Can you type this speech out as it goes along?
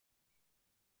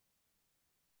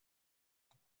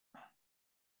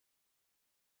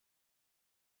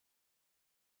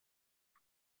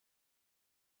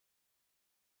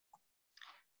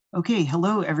Okay,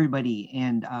 hello everybody,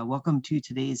 and welcome to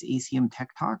today's ACM Tech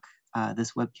Talk.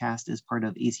 This webcast is part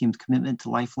of ACM's commitment to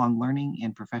lifelong learning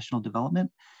and professional development,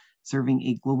 serving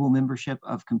a global membership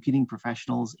of computing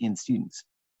professionals and students.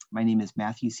 My name is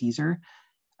Matthew Caesar.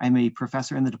 I'm a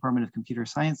professor in the Department of Computer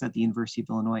Science at the University of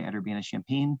Illinois at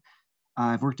Urbana-Champaign.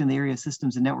 I've worked in the area of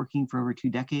systems and networking for over 2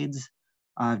 decades.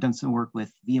 I've done some work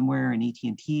with VMware and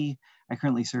AT&T. I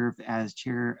currently serve as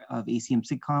chair of ACM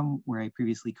SIGCOM, where I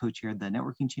previously co-chaired the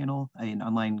networking channel, an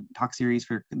online talk series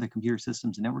for the computer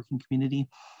systems and networking community.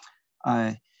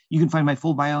 You can find my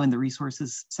full bio in the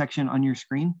resources section on your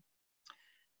screen.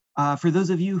 For those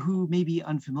of you who may be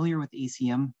unfamiliar with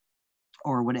ACM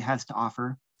or what it has to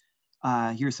offer,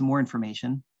 here's some more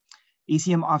information.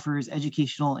 ACM offers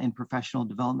educational and professional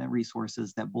development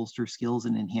resources that bolster skills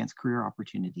and enhance career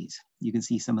opportunities. You can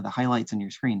see some of the highlights on your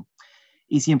screen.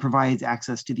 ACM provides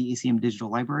access to the ACM Digital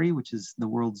Library, which is the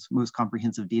world's most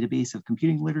comprehensive database of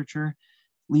computing literature,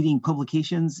 leading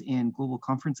publications and global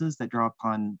conferences that draw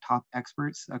upon top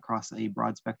experts across a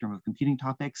broad spectrum of computing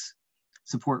topics,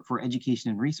 support for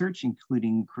education and research,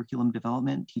 including curriculum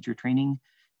development, teacher training,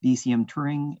 the ACM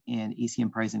Turing and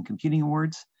ACM Prize in Computing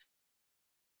Awards,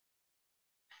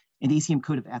 and ACM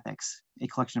Code of Ethics, a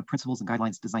collection of principles and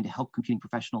guidelines designed to help computing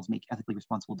professionals make ethically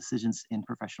responsible decisions in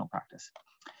professional practice.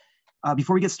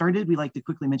 Before we get started, we'd like to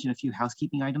quickly mention a few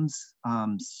housekeeping items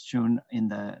shown in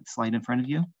the slide in front of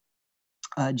you.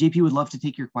 JP would love to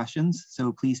take your questions,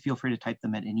 so please feel free to type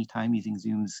them at any time using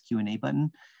Zoom's Q&A button.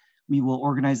 We will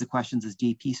organize the questions as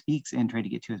JP speaks and try to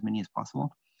get to as many as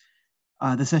possible.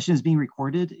 The session is being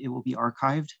recorded. It will be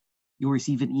archived. You'll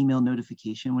receive an email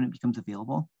notification when it becomes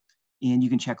available. And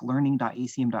you can check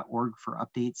learning.acm.org for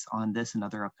updates on this and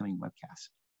other upcoming webcasts.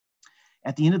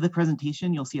 At the end of the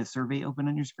presentation, you'll see a survey open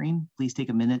on your screen. Please take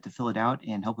a minute to fill it out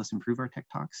and help us improve our tech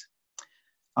talks.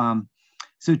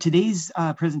 So today's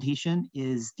presentation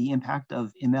is the impact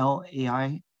of ML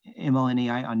and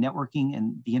AI on networking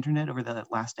and the internet over the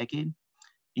last decade.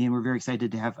 And we're very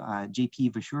excited to have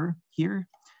JP Vasseur here.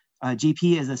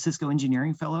 JP is a Cisco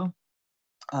Engineering Fellow.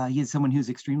 He is someone who's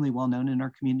extremely well known in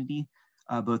our community,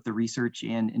 both the research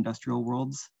and industrial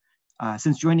worlds.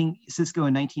 Since joining Cisco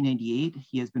in 1998,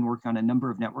 he has been working on a number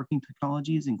of networking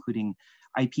technologies, including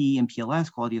IP,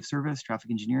 MPLS, quality of service, traffic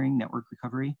engineering, network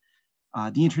recovery,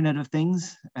 the Internet of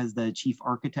Things as the chief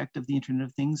architect of the Internet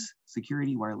of Things,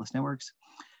 security, wireless networks.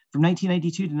 From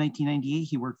 1992 to 1998,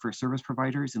 he worked for service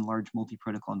providers in large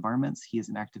multi-protocol environments. He is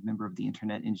an active member of the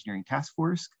Internet Engineering Task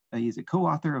Force. He is a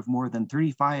co-author of more than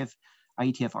 35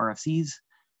 IETF RFCs,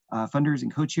 funders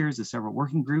and co-chairs of several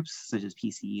working groups, such as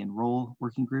PCE and ROLL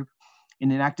working group,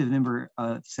 and an active member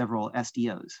of several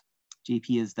SDOs.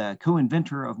 JP is the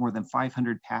co-inventor of more than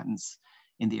 500 patents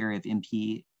in the area of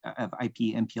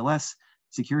IP, MPLS,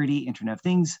 security, Internet of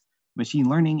Things, machine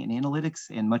learning and analytics,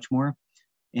 and much more.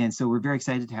 And so we're very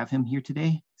excited to have him here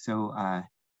today. So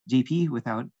JP,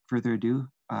 without further ado,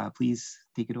 please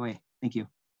take it away. Thank you.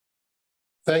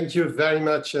 Thank you very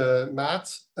much,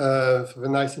 Matt, for the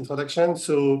nice introduction.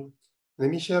 So let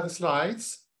me share the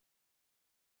slides.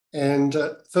 And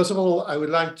first of all, I would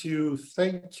like to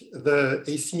thank the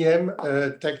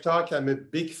ACM Tech Talk. I'm a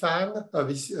big fan of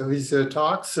his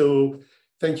talk. So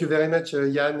thank you very much,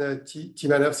 Jan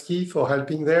Timanowski, for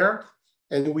helping there.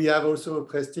 And we have also a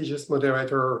prestigious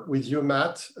moderator with you,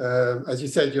 Matt. As you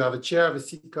said, you have a chair of a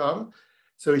SIGCOM,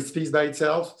 so it speaks by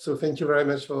itself. So thank you very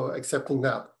much for accepting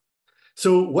that.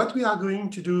 So what we are going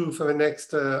to do for the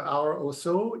next hour or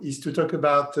so is to talk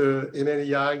about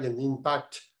ML and the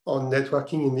impact on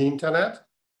networking in the internet.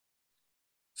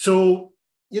 So,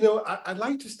 I'd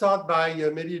like to start by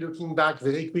maybe looking back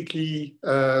very quickly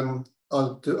of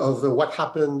what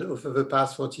happened over the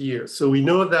past 40 years. So we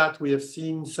know that we have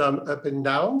seen some up and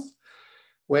downs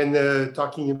when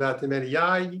talking about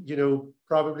ML.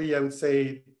 Probably I would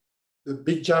say the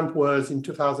big jump was in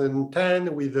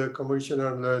 2010 with the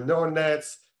convolutional neural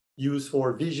nets used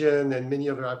for vision and many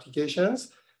other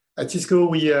applications. At Cisco,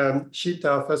 we shipped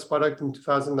our first product in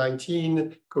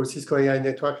 2019 called Cisco AI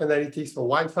Network Analytics for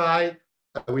Wi-Fi.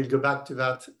 I will go back to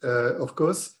that, of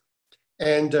course.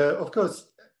 And of course,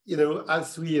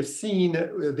 as we have seen,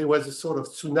 there was a sort of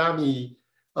tsunami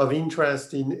of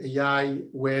interest in AI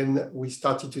when we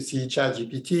started to see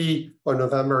ChatGPT on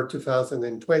November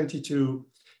 2022.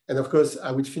 And of course,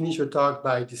 I would finish the talk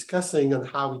by discussing on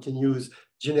how we can use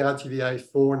generative AI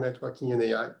for networking and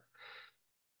AI.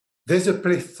 There's a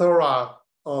plethora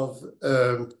of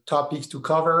topics to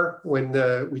cover when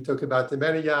we talk about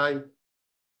ML.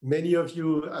 Many of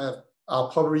you are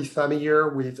probably familiar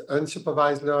with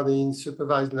unsupervised learning,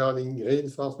 supervised learning,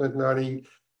 reinforcement learning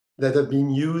that have been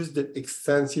used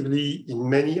extensively in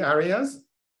many areas.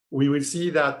 we will see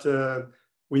that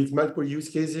with multiple use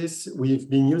cases, we've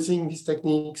been using these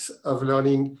techniques of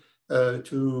learning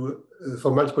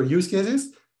for multiple use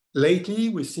cases. Lately,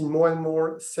 we've seen more and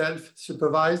more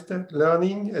self-supervised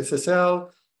learning,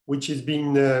 SSL, which has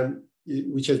been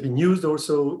used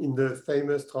also in the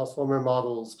famous transformer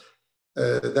models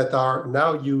that are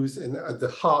now used at the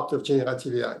heart of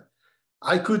generative AI.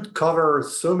 I could cover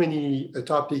so many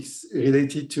topics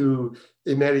related to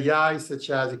ML AI, such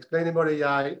as explainable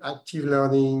AI, active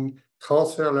learning,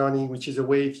 transfer learning, which is a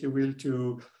way, if you will,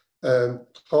 to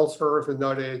transfer the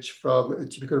knowledge from a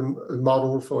typical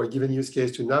model for a given use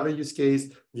case to another use case,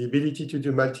 the ability to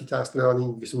do multitask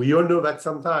learning. Because we all know that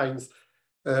sometimes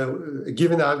a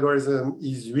given algorithm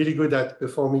is really good at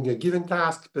performing a given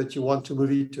task, but you want to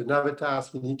move it to another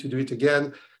task, you need to do it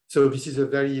again. So this is a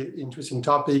very interesting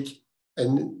topic.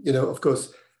 And, of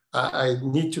course, I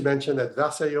need to mention that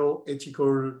Vasseur,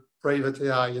 ethical, private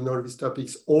AI, and all these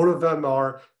topics, all of them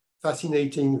are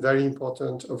fascinating, very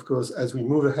important, of course, as we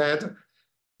move ahead.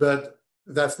 But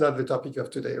that's not the topic of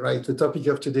today, right? The topic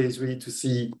of today is really to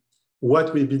see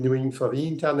what we've been doing for the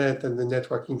internet and the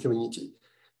networking community.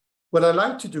 What I'd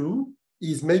like to do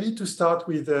is maybe to start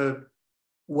with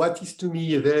what is to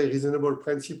me a very reasonable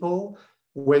principle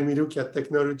when we look at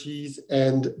technologies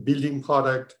and building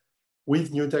product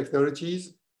with new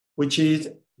technologies, which is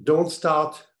don't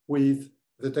start with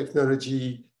the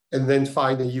technology and then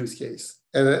find a use case.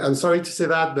 And I'm sorry to say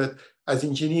that, but as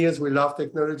engineers, we love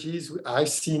technologies. I've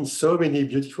seen so many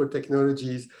beautiful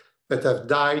technologies that have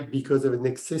died because of an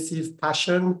excessive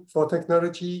passion for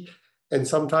technology. And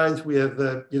sometimes we have,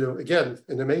 again,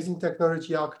 an amazing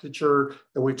technology architecture,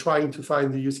 and we're trying to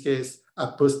find the use case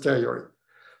a posteriori.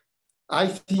 I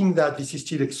think that this is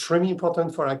still extremely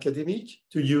important for academic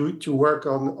to work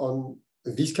on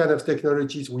these kind of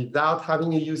technologies without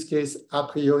having a use case a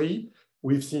priori.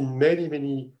 We've seen many,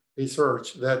 many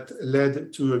research that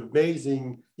led to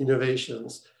amazing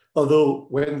innovations. Although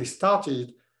when we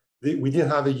started, we didn't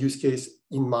have a use case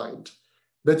in mind.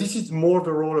 But this is more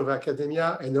the role of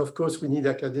academia. And of course, we need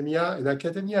academia. And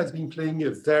academia has been playing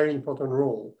a very important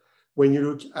role when you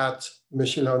look at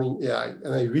machine learning AI.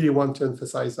 And I really want to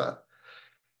emphasize that.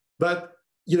 But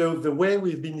the way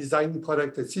we've been designing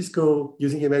product at Cisco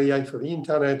using ML AI for the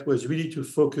internet was really to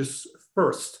focus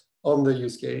first on the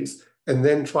use case and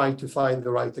then try to find the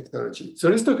right technology. So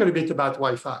let's talk a little bit about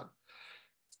Wi-Fi.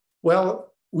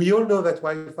 Well, we all know that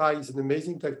Wi-Fi is an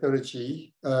amazing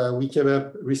technology. We came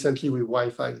up recently with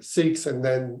Wi-Fi 6 and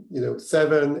then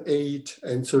 7, 8,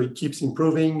 and so it keeps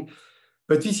improving.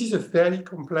 But this is a fairly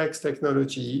complex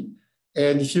technology.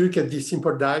 And if you look at this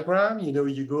simple diagram,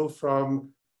 you go from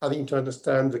having to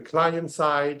understand the client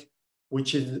side,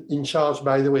 which is in charge,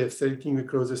 by the way, of selecting the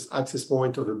closest access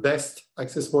point or the best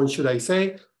access point, should I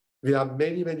say. We have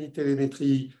many, many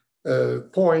telemetry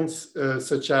points,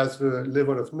 such as the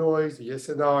level of noise, the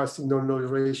SNR, signal noise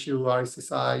ratio,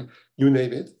 RSSI, you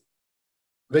name it.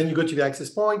 Then you go to the access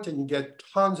point and you get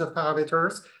tons of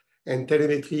parameters and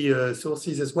telemetry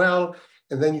sources as well.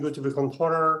 And then you go to the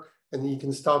controller and you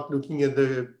can start looking at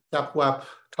the CAP-WAP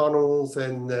tunnels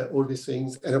and all these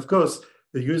things. And of course,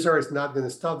 the user is not going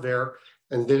to stop there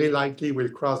and very likely will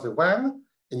cross the WAN.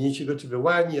 And if you go to the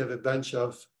WAN, you have a bunch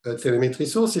of telemetry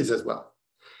sources as well.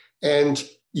 And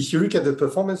if you look at the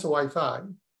performance of Wi-Fi,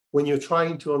 when you're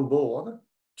trying to onboard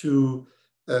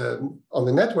on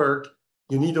the network,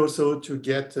 you need also to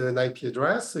get an IP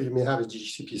address. So you may have a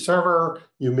DHCP server.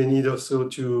 You may need also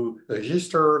to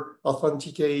register,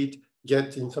 authenticate,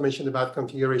 get information about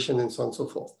configuration, and so on and so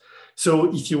forth.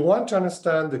 So if you want to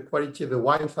understand the quality of the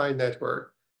Wi-Fi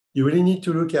network, you really need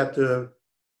to look at the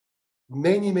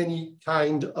many, many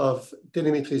kind of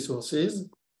telemetry sources.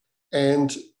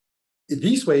 And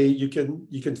this way, you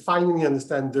can finally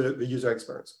understand the user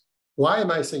experience. Why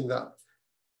am I saying that?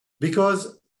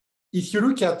 Because if you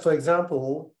look at, for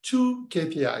example, 2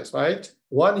 KPIs, right?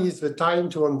 One is the time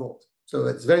to onboard. So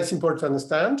it's very simple to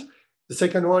understand. The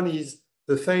second one is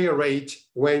the failure rate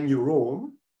when you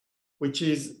roam, which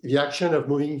is the action of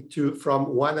moving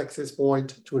from one access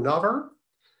point to another.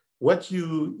 What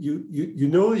you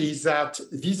know is that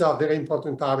these are very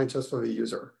important parameters for the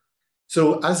user.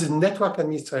 So as a network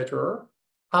administrator,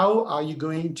 how are you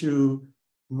going to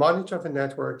monitor the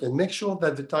network and make sure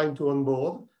that the time to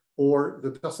onboard or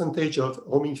the percentage of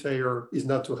roaming failure is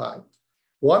not too high?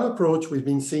 One approach we've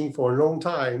been seeing for a long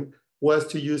time was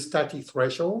to use static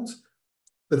thresholds.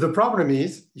 But the problem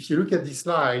is, if you look at this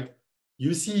slide,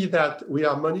 you see that we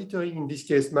are monitoring, in this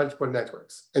case, multiple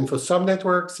networks. And for some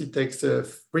networks, it takes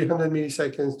 300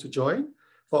 milliseconds to join.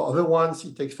 For other ones,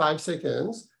 it takes 5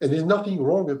 seconds. And there's nothing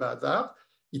wrong about that.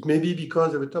 It may be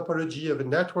because of a topology of a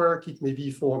network. It may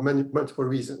be for multiple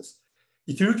reasons.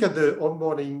 If you look at the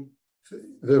onboarding,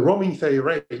 the roaming failure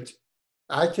rate,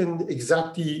 I can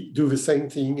exactly do the same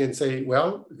thing and say,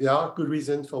 well, there are good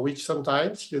reasons for which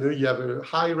sometimes, you have a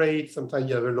high rate, sometimes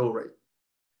you have a low rate.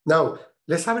 Now,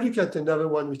 let's have a look at another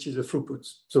one, which is the throughput.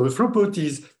 So the throughput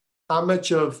is how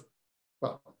much of,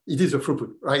 well, it is a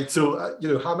throughput, right? So,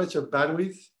 how much of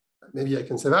bandwidth, maybe I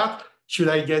can say that, should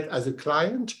I get as a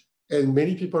client? And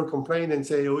many people complain and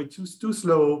say, oh, it's too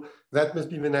slow. That must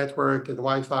be the network and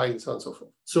Wi-Fi and so on and so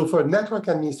forth. So for a network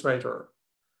administrator,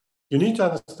 you need to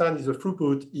understand if the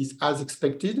throughput is as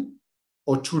expected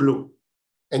or too low.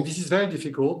 And this is very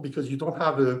difficult because you don't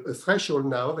have a threshold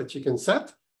now that you can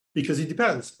set, because it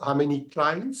depends how many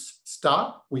clients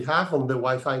start we have on the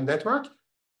Wi-Fi network,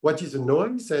 what is the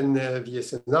noise and the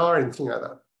SNR and things like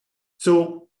that.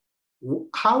 So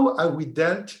how have we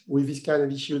dealt with these kind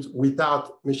of issues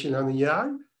without machine learning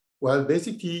AI? Well,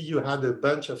 basically, you had a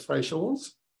bunch of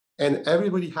thresholds, and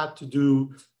everybody had to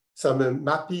do some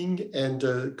mapping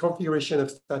and configuration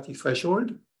of static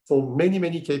threshold for many,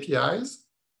 many KPIs.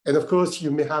 And of course,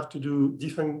 you may have to do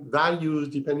different values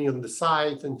depending on the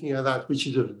site and things like that, which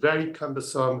is a very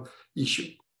cumbersome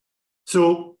issue.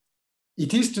 So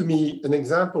it is, to me, an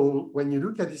example when you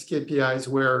look at these KPIs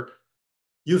where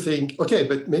you think, okay,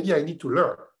 but maybe I need to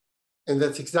learn. And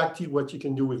that's exactly what you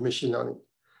can do with machine learning.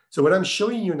 So what I'm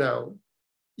showing you now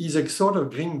is a sort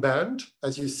of green band,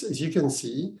 as you can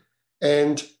see.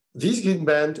 And this green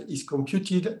band is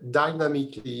computed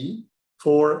dynamically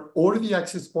for all the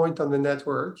access points on the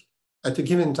network at a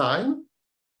given time.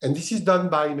 And this is done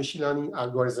by a machine learning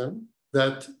algorithm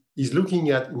that is looking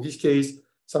at, in this case,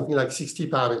 something like 60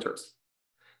 parameters.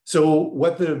 So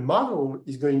what the model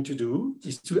is going to do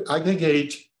is to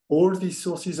aggregate all these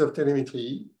sources of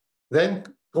telemetry, then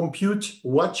compute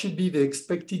what should be the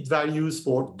expected values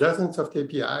for dozens of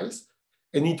KPIs.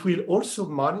 And it will also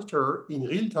monitor in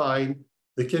real time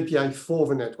the KPI for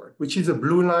the network, which is a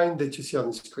blue line that you see on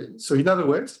the screen. So in other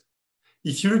words,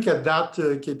 if you look at that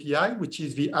KPI, which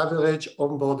is the average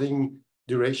onboarding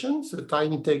duration, so the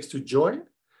time it takes to join,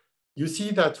 you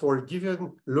see that for a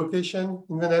given location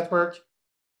in the network,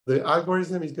 the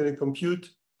algorithm is going to compute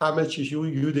how much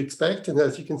you'd expect. And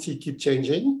as you can see, keep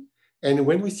changing. And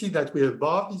when we see that we're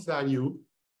above this value,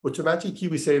 automatically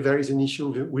we say there is an issue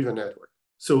with the network.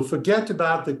 So forget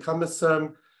about the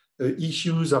cumbersome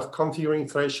issues of configuring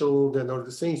threshold and all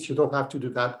the things. You don't have to do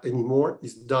that anymore.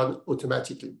 It's done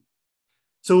automatically.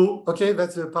 So, okay,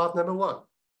 that's part number one.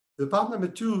 The part number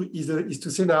two is to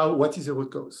say now, what is the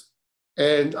root cause?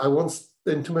 And I won't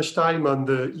spend too much time on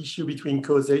the issue between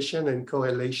causation and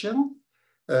correlation.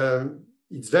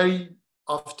 It's very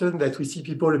often that we see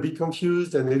people a bit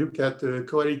confused and they look at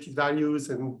correlated values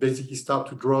and basically start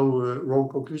to draw a wrong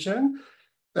conclusion.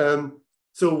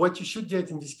 So what you should get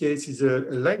in this case is a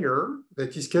layer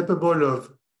that is capable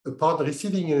of, upon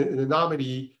receiving an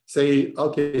anomaly, say,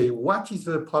 okay, what is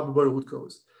the probable root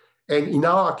cause? And in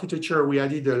our architecture, we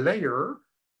added a layer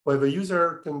where the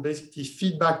user can basically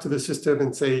feed back to the system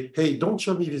and say, hey, don't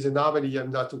show me this anomaly,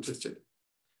 I'm not interested.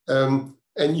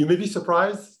 And you may be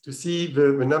surprised to see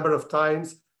the number of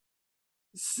times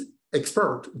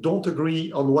experts don't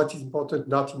agree on what is important,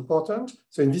 not important.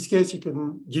 So in this case, you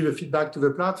can give a feedback to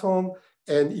the platform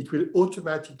and it will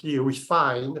automatically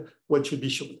refine what should be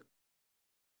shown.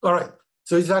 All right,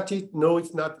 so is that it? No,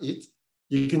 it's not it.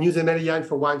 You can use MLAI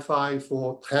for Wi-Fi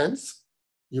for trends.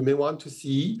 You may want to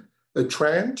see a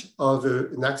trend of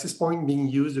an access point being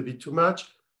used a bit too much,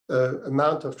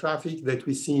 amount of traffic that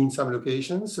we see in some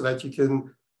locations so that you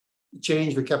can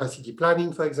change the capacity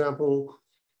planning, for example.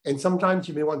 And sometimes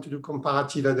you may want to do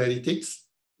comparative analytics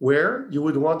where you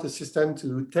would want a system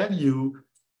to tell you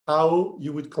how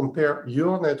you would compare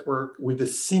your network with a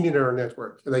similar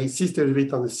network. And I insist a little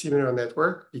bit on the similar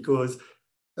network because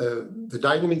the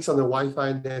dynamics on the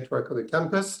Wi-Fi network on the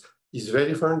campus is very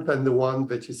different than the one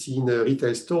that you see in a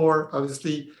retail store,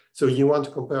 obviously. So you want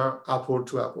to compare apple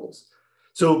to apples.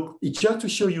 So it's just to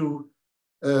show you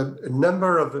a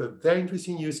number of very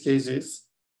interesting use cases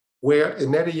where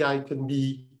an LAI can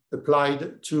be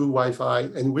applied to Wi-Fi,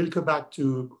 and we'll come back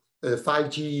to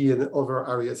 5G and other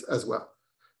areas as well.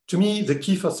 To me, the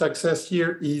key for success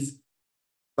here is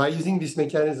by using this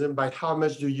mechanism, by how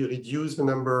much do you reduce the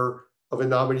number of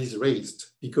anomalies raised?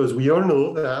 Because we all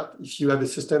know that if you have a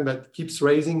system that keeps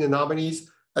raising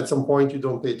anomalies, at some point you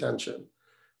don't pay attention.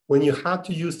 When you have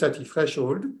to use static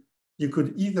threshold, you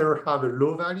could either have a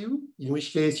low value, in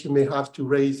which case you may have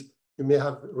raised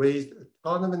a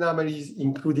ton of anomalies,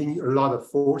 including a lot of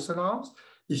false alarms.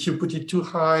 If you put it too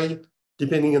high,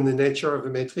 depending on the nature of the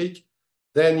metric,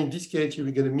 then in this case,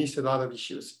 you're going to miss a lot of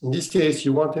issues. In this case,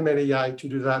 you want MLAI to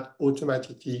do that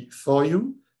automatically for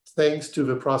you, thanks to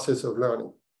the process of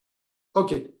learning.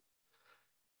 Okay,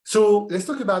 so let's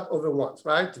talk about other ones,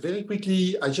 right? Very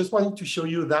quickly, I just wanted to show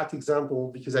you that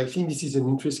example because I think this is an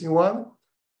interesting one.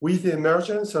 With the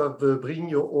emergence of the bring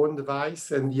your own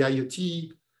device and the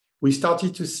IoT, we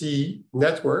started to see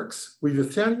networks with a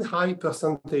fairly high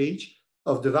percentage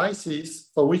of devices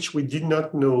for which we did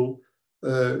not know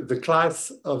the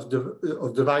class of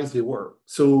device they were.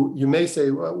 So you may say,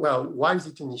 well, why is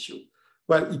it an issue?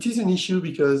 Well, it is an issue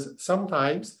because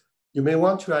sometimes you may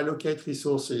want to allocate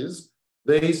resources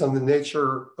based on the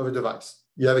nature of a device.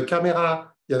 You have a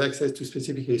camera, you have access to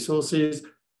specific resources.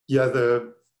 You have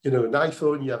an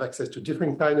iPhone, you have access to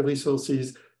different kinds of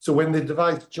resources. So when the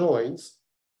device joins,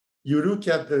 you look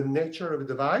at the nature of the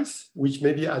device, which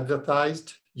may be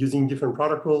advertised using different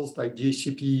protocols like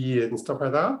DHCP and stuff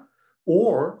like that.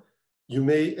 Or you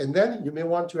may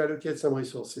want to allocate some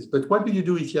resources. But what do you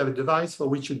do if you have a device for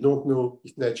which you don't know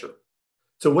its nature?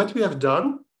 So what we have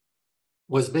done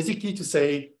was basically to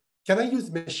say, can I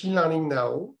use machine learning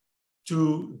now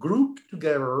to group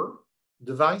together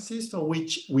devices for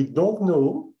which we don't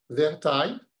know their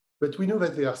type, but we know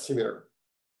that they are similar?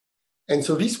 And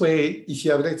so this way, if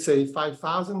you have, let's say,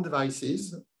 5,000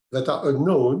 devices that are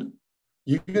unknown,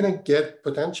 you're going to get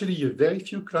potentially a very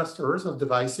few clusters of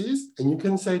devices. And you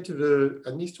can say to the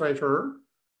administrator,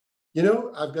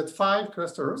 I've got 5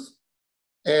 clusters.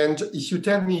 And if you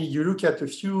tell me you look at a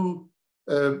few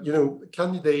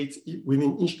candidates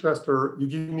within each cluster, you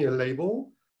give me a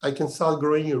label, I can start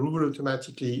growing a rule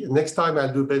automatically. And next time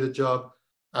I'll do a better job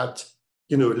at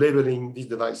labeling these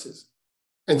devices.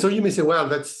 And so you may say, well,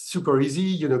 that's super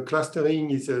easy. Clustering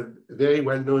is a very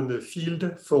well-known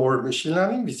field for machine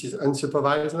learning. This is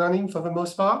unsupervised learning for the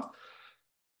most part.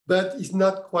 But it's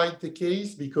not quite the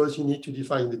case because you need to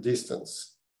define the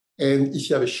distance. And if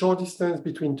you have a short distance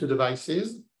between 2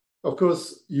 devices, of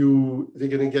course, they're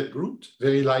going to get grouped,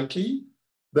 very likely.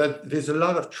 But there's a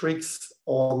lot of tricks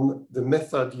on the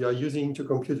method you are using to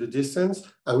compute the distance.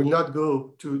 I will not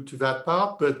go to that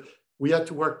part, but we had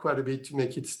to work quite a bit to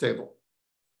make it stable.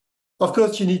 Of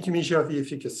course, you need to measure the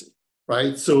efficacy,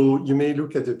 right? So you may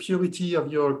look at the purity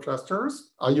of your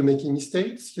clusters. Are you making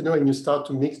mistakes? And you start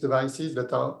to mix devices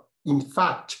that are in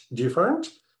fact different,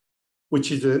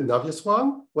 which is an obvious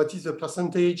one. What is the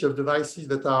percentage of devices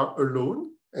that are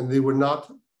alone and they were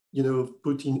not,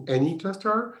 put in any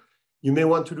cluster? You may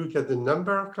want to look at the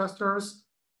number of clusters.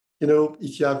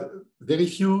 If you have very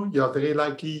few, you are very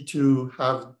likely to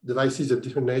have devices of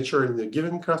different nature in a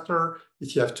given cluster.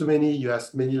 If you have too many, you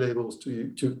ask many labels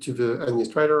to the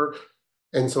administrator,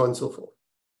 and so on and so forth.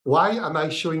 Why am I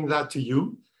showing that to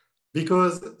you?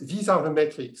 Because these are the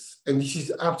metrics, and this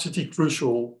is absolutely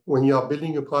crucial when you are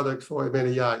building a product for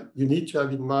MLAI. You need to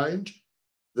have in mind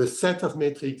the set of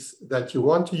metrics that you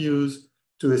want to use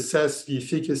to assess the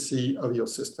efficacy of your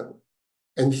system.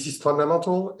 And this is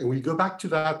fundamental, and we'll go back to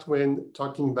that when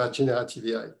talking about generative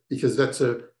AI, because that's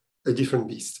a different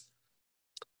beast.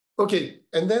 Okay,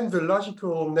 and then the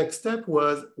logical next step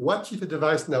was, what if a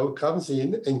device now comes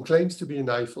in and claims to be an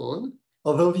iPhone,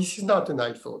 although this is not an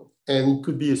iPhone, and it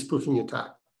could be a spoofing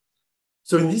attack?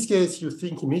 So in this case, you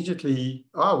think immediately,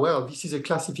 well, this is a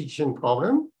classification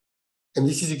problem, and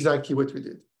this is exactly what we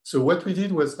did. So what we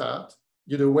did was that,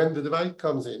 when the device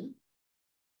comes in,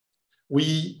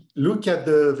 we look at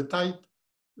the type,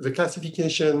 the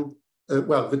classification,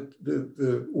 what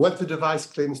the device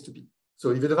claims to be. So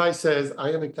if the device says,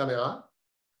 I am a camera,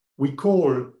 we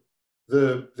call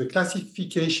the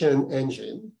classification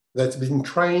engine that's been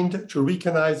trained to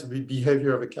recognize the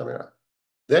behavior of a camera.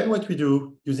 Then what we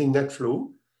do using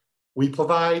NetFlow, we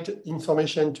provide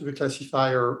information to the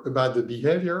classifier about the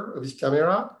behavior of this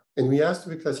camera, and we ask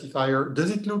the classifier,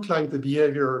 does it look like the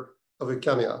behavior of a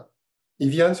camera?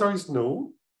 If the answer is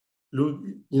no,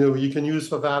 you can use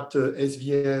for that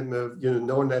SVM,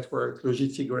 neural network,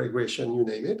 logistic regression, you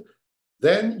name it.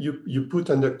 Then you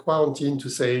put under quarantine to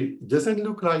say, doesn't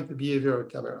look like the behavior of a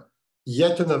camera.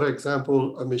 Yet another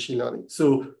example of machine learning.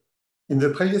 So in the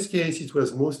previous case, it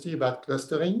was mostly about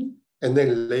clustering and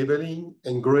then labeling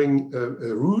and growing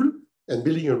a rule and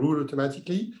building a rule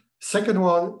automatically. Second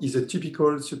one is a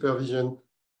typical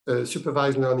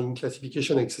supervised learning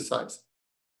classification exercise.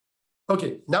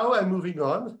 Okay, now I'm moving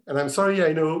on, and I'm sorry,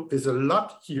 I know there's a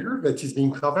lot here that is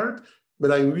being covered,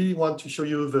 but I really want to show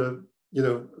you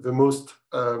the most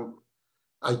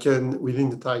I can within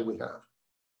the time we have.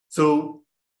 So,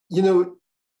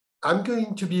 I'm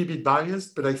going to be a bit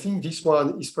biased, but I think this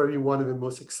one is probably one of the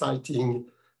most exciting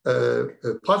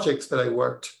projects that I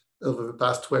worked over the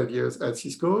past 12 years at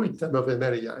Cisco in terms of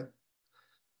MLAI.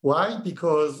 Why?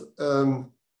 Because,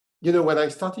 you know, when I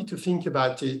started to think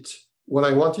about it, what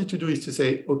I wanted to do is to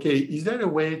say, okay, is there a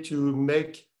way to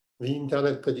make the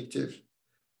internet predictive?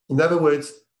 In other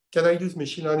words, can I use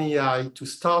machine learning AI to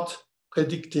start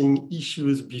predicting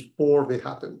issues before they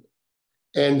happen?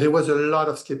 And there was a lot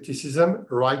of skepticism,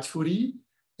 rightfully,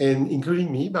 and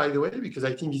including me, by the way, because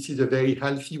I think this is a very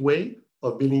healthy way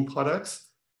of building products.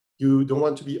 You don't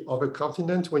want to be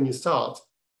overconfident when you start.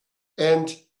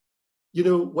 And, you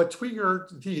know, what triggered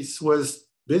this was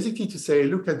basically to say,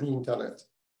 look at the internet.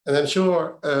 And I'm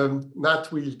sure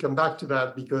Matt will come back to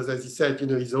that because, as he said, you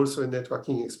know, he's also a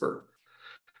networking expert.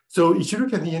 So if you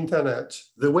look at the internet,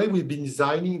 the way we've been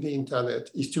designing the internet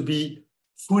is to be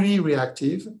fully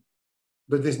reactive,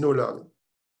 but there's no learning.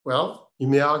 Well, you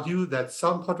may argue that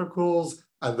some protocols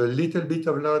have a little bit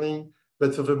of learning,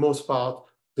 but for the most part,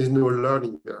 there's no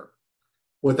learning there.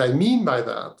 What I mean by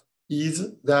that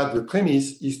is that the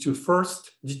premise is to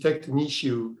first detect an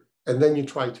issue, and then you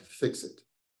try to fix it.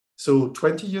 So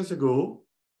 20 years ago,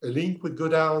 a link would go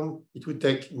down, it would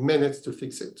take minutes to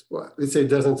fix it. Well, let's say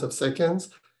dozens of seconds.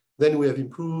 Then we have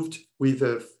improved with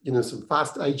you know, some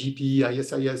fast IGP,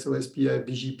 ISIS, OSPF,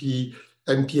 BGP,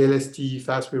 MPLS,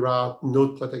 fast reroute,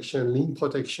 node protection, link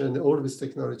protection, all of these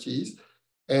technologies.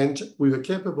 And we were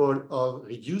capable of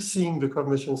reducing the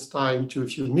conversions time to a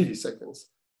few milliseconds.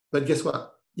 But guess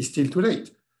what? It's still too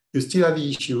late. You still have the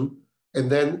issue,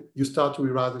 and then you start to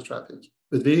reroute the traffic.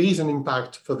 But there is an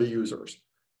impact for the users.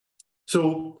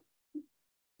 So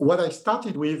what I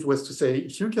started with was to say,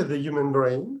 if you look at the human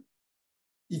brain,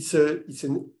 it's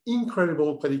an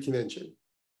incredible predictive engine.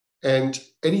 And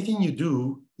anything you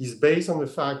do is based on the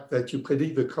fact that you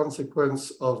predict the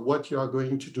consequence of what you are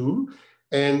going to do.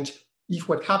 And if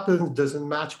what happens doesn't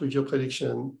match with your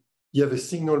prediction, you have a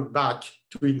signal back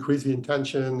to increase the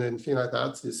intention and things like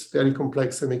that. It's a very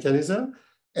complex mechanism.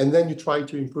 And then you try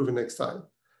to improve the next time.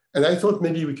 And I thought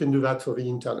maybe we can do that for the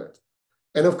internet.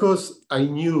 And of course, I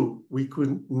knew we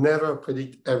could never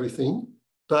predict everything,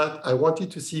 but I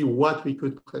wanted to see what we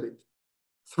could predict.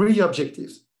 3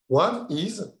 objectives. One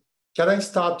is, can I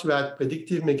start to add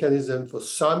predictive mechanism for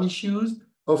some issues?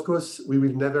 Of course, we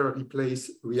will never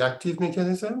replace reactive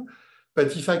mechanism, but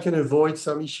if I can avoid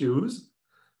some issues,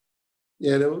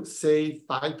 you know, say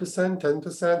 5%,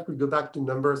 10%, we'll go back to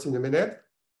numbers in a minute.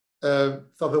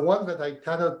 For the one that I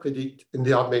cannot predict, and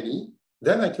there are many,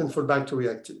 then I can fall back to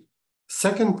reactive.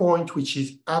 Second point, which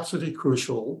is absolutely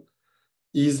crucial,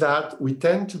 is that we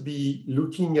tend to be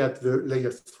looking at the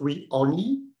layer 3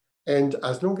 only, and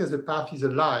as long as the path is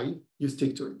alive, you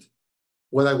stick to it.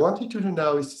 What I wanted to do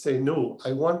now is to say, no,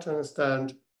 I want to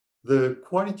understand the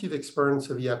quality of experience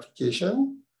of the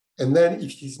application, and then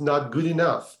if it is not good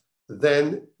enough,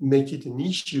 then make it an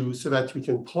issue so that we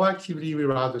can proactively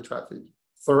reroute the traffic.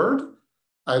 Third,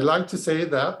 I'd like to say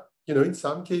that, you know, in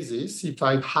some cases, if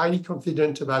I'm highly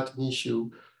confident about an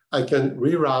issue, I can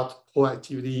reroute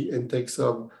proactively and take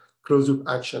some closed-loop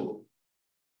action,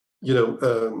 you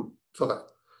know, for that.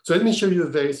 So let me show you a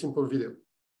very simple video.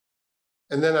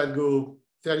 And then I'll go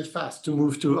very fast to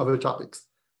move to other topics.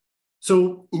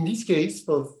 So in this case,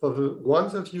 for the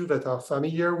ones of you that are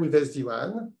familiar with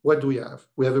SD-WAN, what do we have?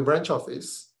 We have a branch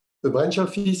office. The branch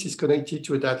office is connected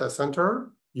to a data center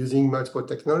using multiple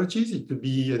technologies. It could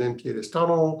be an MPLS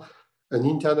tunnel, an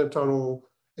internet tunnel,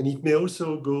 and it may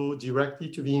also go directly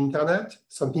to the internet,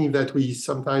 something that we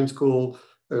sometimes call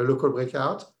a local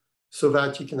breakout, so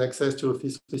that you can access to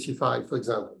Office 365, for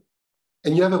example.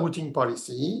 And you have a routing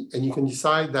policy, and you can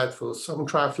decide that for some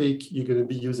traffic, you're going to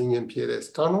be using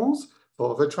MPLS tunnels.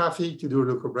 For other traffic, you do a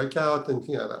local breakout and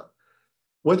things like that.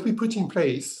 What we put in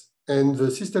place, and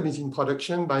the system is in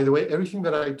production, by the way, everything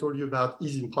that I told you about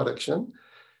is in production.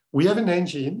 We have an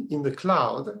engine in the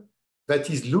cloud that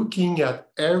is looking at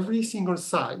every single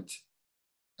site,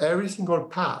 every single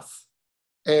path.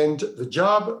 And the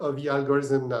job of the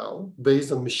algorithm now,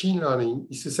 based on machine learning,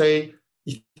 is to say,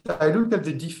 if I look at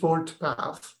the default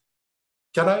path,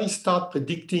 can I start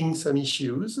predicting some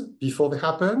issues before they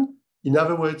happen? In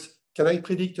other words, can I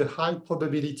predict a high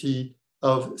probability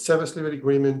of service level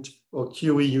agreement or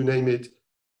QE, you name it,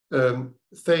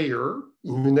 failure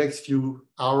in the next few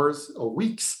hours or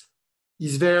weeks?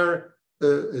 Is there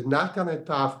an alternate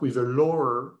path with a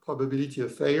lower probability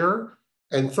of failure?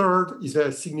 And third, is there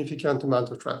a significant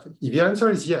amount of traffic? If the answer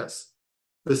is yes,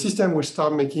 the system will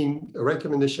start making a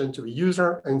recommendation to the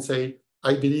user and say,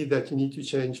 I believe that you need to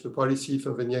change the policy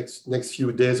for the next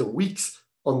few days or weeks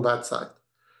on that side.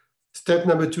 Step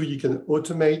number 2, you can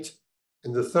automate.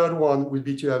 And the third one will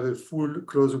be to have a full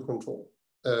closure control.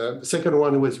 The second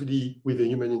one was really with a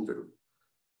human in the loop.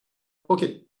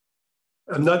 Okay.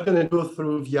 I'm not going to go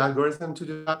through the algorithm to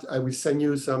do that. I will send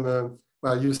you some,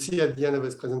 well, you'll see at the end of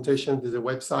this presentation, there's a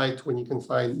website where you can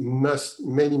find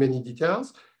many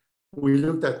details. We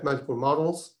looked at multiple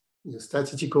models,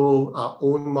 statistical, our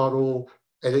own model,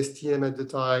 LSTM at the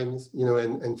time,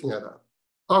 and things like that.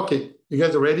 Okay, you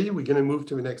guys are ready? We're going to move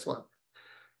to the next one.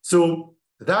 So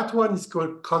that one is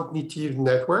called cognitive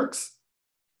networks.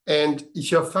 And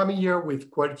if you're familiar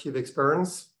with quality of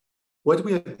experience, what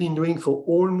we have been doing for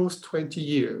almost 20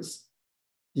 years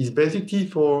is basically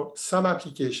for some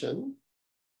application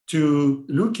to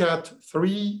look at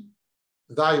three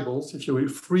variables, if you will,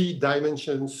 three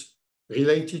dimensions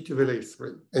related to the layer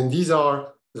 3. And these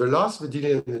are the loss, the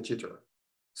delay, and the jitter.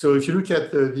 So if you look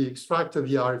at the extract of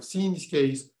the RFC in this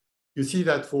case, you see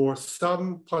that for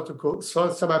some protocol,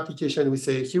 some application, we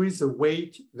say, here is the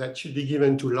weight that should be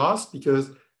given to loss,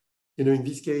 because in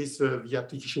this case, the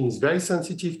application is very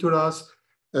sensitive to loss.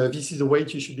 This is the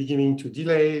weight you should be giving to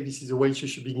delay. This is the weight you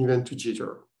should be given to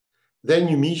jitter. Then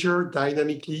you measure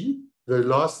dynamically the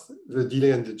loss, the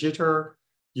delay, and the jitter.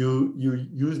 You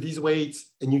use these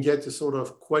weights, and you get the sort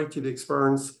of quality of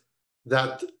experience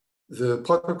that the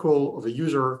protocol of a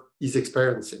user is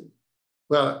experiencing.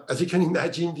 Well, as you can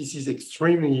imagine, this is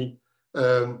extremely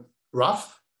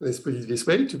rough, let's put it this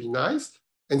way, to be nice.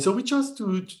 And so we chose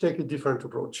to take a different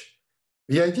approach.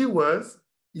 The idea was,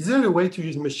 is there a way to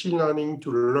use machine learning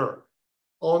to learn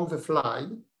on the fly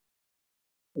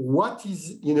what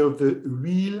is the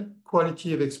real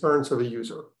quality of experience of a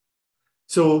user?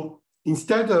 So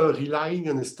instead of relying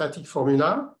on a static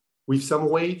formula with some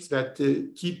weights that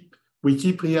we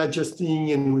keep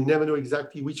readjusting and we never know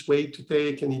exactly which weight to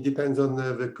take, and it depends on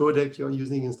the codec you're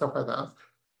using and stuff like that,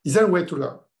 is there a way to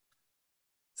learn?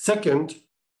 Second,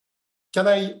 can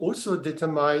I also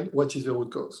determine what is the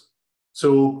root cause?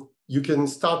 So you can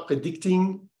start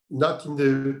predicting, not in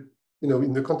the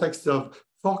in the context of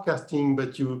forecasting,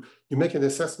 but you make an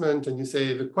assessment and you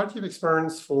say the quality of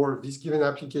experience for this given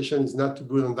application is not too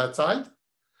good on that side.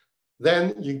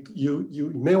 Then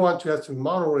you may want to ask a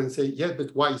model and say, yeah,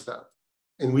 but why is that?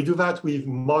 And we do that with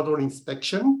model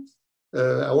inspection.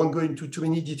 I won't go into too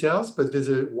many details, but there's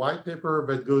a white paper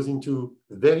that goes into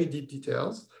very deep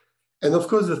details. And of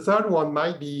course, the third one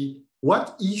might be,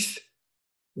 what if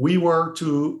we were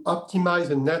to optimize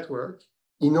the network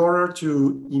in order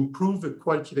to improve the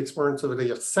quality of experience of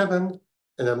layer 7?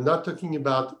 And I'm not talking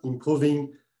about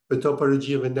improving the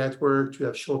topology of a network to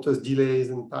have shorter delays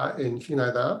and things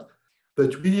like that,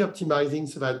 but really optimizing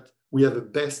so that we have the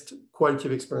best quality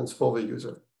of experience for the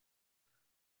user.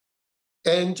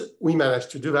 And we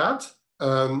managed to do that.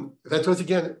 That was,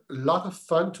 again, a lot of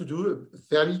fun to do,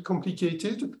 very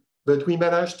complicated, but we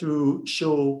managed to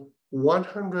show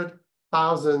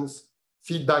 100,000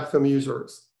 feedback from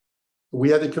users. We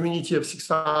had a community of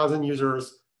 6,000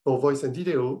 users for voice and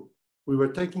video. We were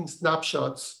taking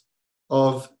snapshots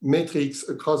of metrics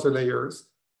across the layers,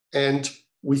 and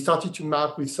we started to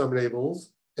map with some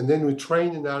labels, and then we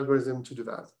trained an algorithm to do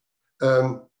that.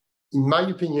 In my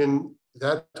opinion,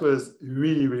 that was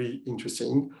really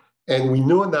interesting. And we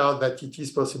know now that it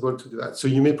is possible to do that. So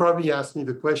you may probably ask me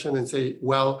the question and say,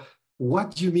 well,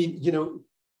 what do you mean? Do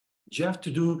you have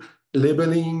to do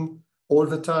labeling all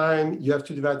the time? You have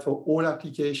to do that for all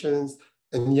applications?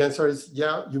 And the answer is,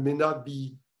 yeah, you may not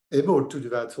be able to do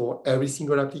that for every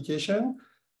single application,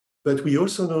 but we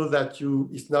also know that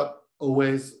it's not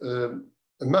always a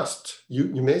must.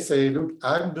 You may say, look,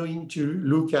 I'm going to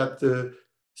look at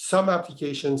some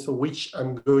applications for which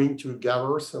I'm going to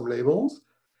gather some labels.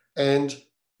 And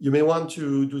you may want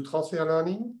to do transfer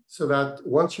learning so that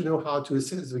once you know how to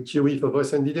assess the QE for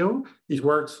voice and video, it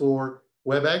works for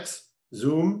WebEx,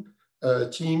 Zoom,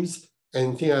 Teams,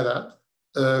 and things like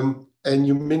that. And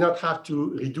you may not have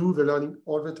to redo the learning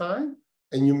all the time.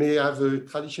 And you may have a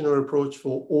traditional approach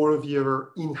for all of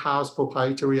your in-house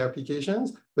proprietary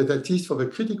applications, but at least for the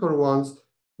critical ones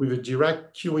with a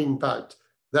direct QE impact,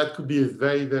 that could be a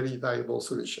very valuable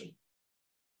solution.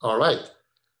 All right.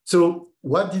 So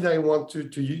what did I want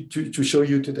to show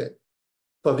you today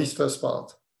for this first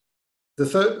part?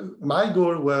 My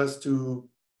goal was to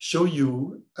show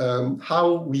you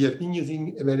how we have been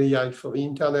using MLAI for the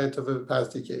internet over the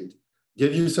past decade.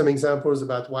 Give you some examples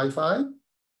about Wi-Fi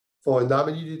for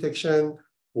anomaly detection,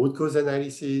 root cause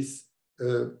analysis,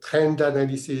 trend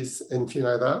analysis, and things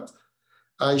like that.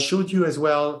 I showed you as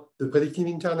well the predictive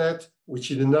internet,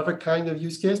 which is another kind of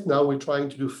use case. Now we're trying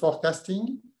to do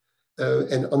forecasting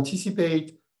and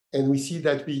anticipate, and we see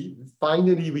that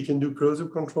we can do closure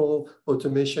control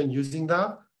automation using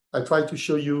that. I tried to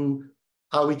show you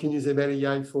how we can use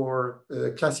MLAI for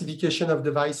classification of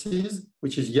devices,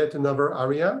 which is yet another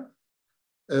area.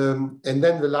 And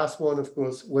then the last one, of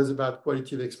course, was about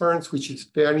quality of experience, which is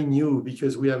fairly new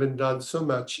because we haven't done so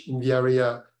much in the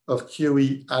area of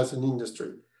QE as an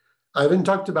industry. I haven't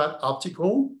talked about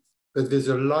optical, but there's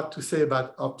a lot to say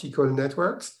about optical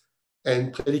networks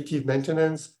and predictive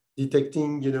maintenance,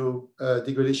 detecting,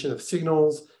 degradation of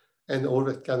signals and all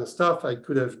that kind of stuff. I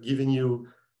could have given you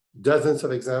dozens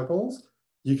of examples.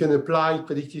 You can apply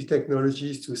predictive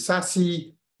technologies to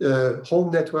SASE,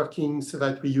 home networking, so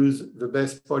that we use the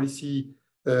best policy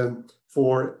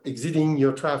for exiting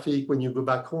your traffic when you go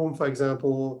back home, for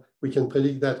example. We can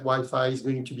predict that Wi-Fi is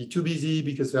going to be too busy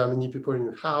because there are many people in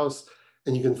your house,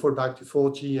 and you can fall back to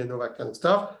 4G and all that kind of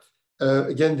stuff.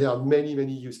 Again, there are many,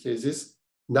 many use cases.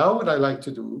 Now what I like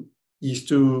to do is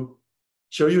to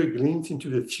show you a glimpse into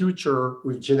the future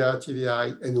with generative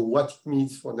AI and what it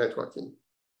means for networking.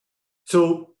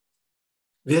 So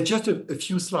there are just a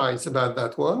few slides about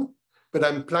that one, but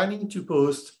I'm planning to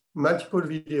post multiple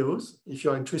videos. If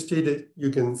you're interested, you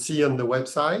can see on the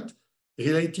website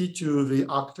related to the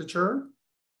architecture,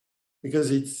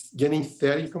 because it's getting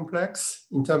fairly complex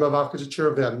in terms of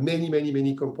architecture. There are many, many,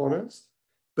 many components,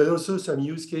 but also some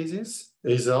use cases,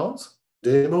 results,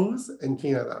 demos, and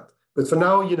things like that. But for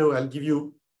now, I'll give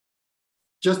you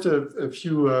just a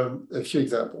few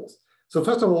examples. So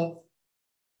first of all,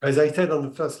 as I said on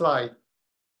the first slide,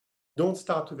 don't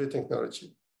start with the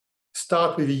technology.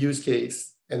 Start with the use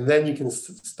case, and then you can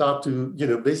start to,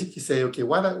 basically say, okay,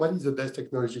 what is the best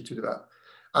technology to develop?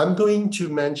 I'm going to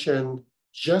mention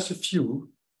just a few,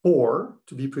 4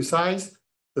 to be precise.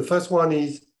 The first one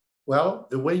is, well,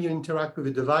 the way you interact with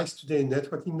a device today, a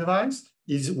networking device,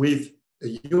 is with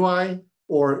a UI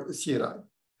or a CLI.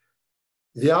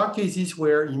 There are cases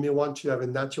where you may want to have a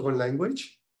natural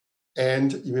language,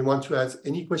 and you may want to ask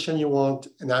any question you want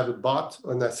and have a bot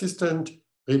or an assistant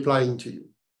replying to you.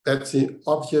 That's the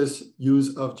obvious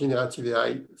use of generative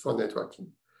AI for networking.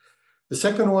 The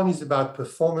second one is about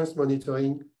performance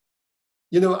monitoring.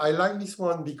 I like this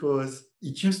one because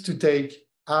it used to take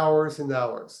hours and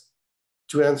hours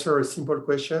to answer a simple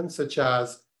question, such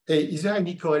as, hey, is there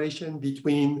any correlation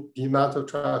between the amount of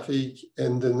traffic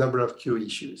and the number of queue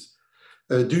issues?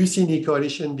 Do you see any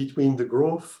correlation between the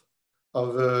growth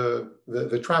of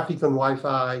the traffic on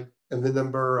Wi-Fi and the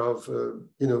number of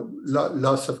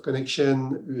loss of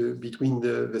connection between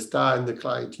the star and the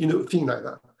client, things like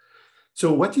that.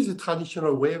 So what is a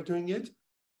traditional way of doing it?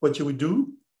 What you would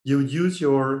do, you would use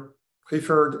your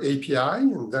preferred API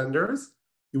and vendors.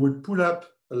 You would pull up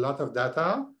a lot of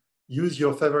data, use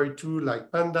your favorite tool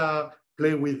like Panda,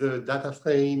 play with the data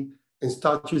frame, and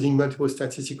start using multiple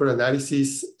statistical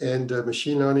analysis and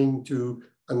machine learning to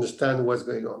understand what's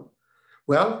going on.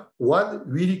 Well, one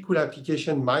really cool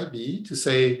application might be to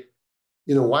say,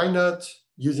 why not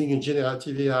using a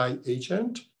generative AI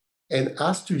agent and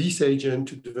ask to this agent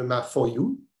to do the math for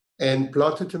you and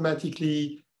plot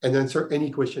automatically and answer any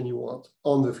question you want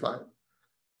on the fly.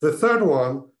 The third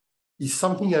one is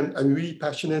something I'm really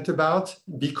passionate about,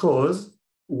 because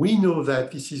we know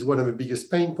that this is one of the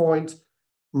biggest pain points.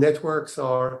 Networks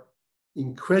are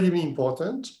incredibly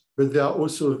important, but they are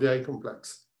also very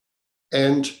complex.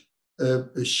 And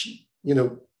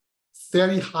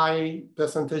fairly high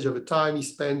percentage of the time is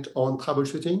spent on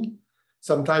troubleshooting.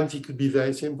 Sometimes it could be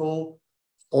very simple,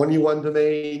 only one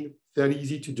domain, very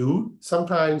easy to do.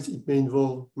 Sometimes it may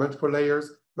involve multiple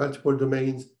layers, multiple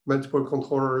domains, multiple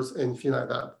controllers, and things like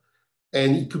that.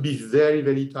 And it could be very,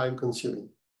 very time consuming.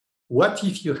 What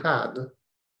if you had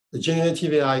a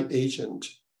generative AI agent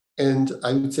and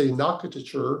I would say an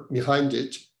architecture behind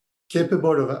it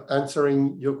capable of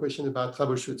answering your question about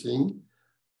troubleshooting?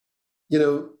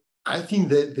 I think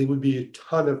that there would be a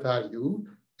ton of value.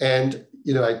 And,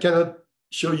 I cannot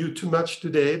show you too much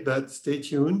today, but stay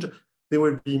tuned. There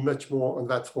will be much more on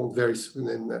that front very soon.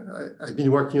 And I've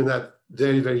been working on that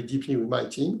very, very deeply with my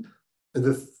team. And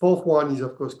the fourth one is,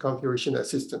 of course, configuration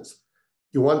assistance.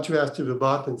 You want to ask to the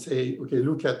bot and say, okay,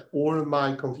 look at all of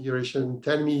my configuration.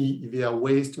 Tell me if there are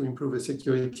ways to improve the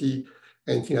security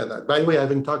and things like that. By the way, I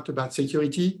haven't talked about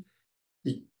security.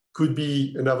 It could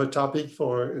be another topic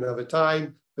for another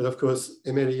time. But of course,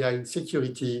 MLAI and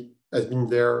security has been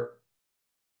there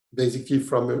basically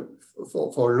for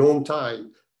a long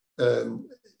time.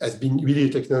 Has been really a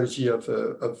technology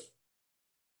of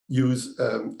use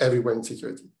everywhere in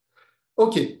security.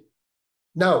 Okay,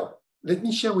 now let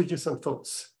me share with you some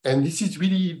thoughts. And this is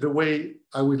really the way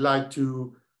I would like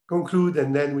to conclude,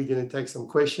 and then we're going to take some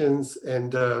questions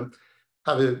and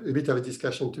have a bit of a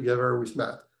discussion together with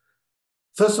Matt.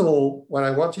 First of all, what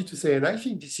I wanted to say, and I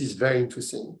think this is very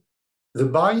interesting, the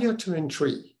barrier to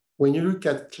entry, when you look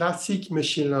at classic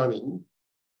machine learning,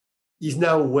 is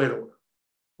now well lower.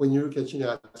 when you look at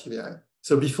generative AI.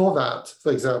 So before that,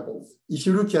 for example, if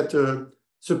you look at,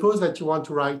 suppose that you want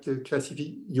to write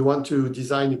you want to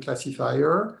design a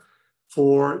classifier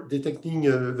for detecting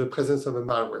the presence of a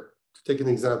malware, to take an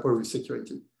example with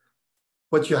security.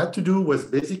 What you had to do was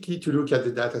basically to look at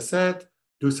the data set,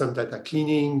 do some data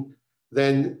cleaning,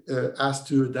 then ask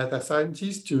to data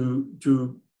scientists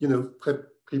to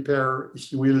prepare,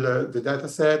 if you will, the data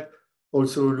set,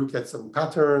 also look at some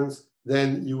patterns.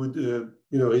 Then you would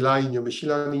rely on your machine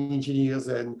learning engineers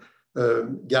and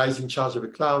guys in charge of the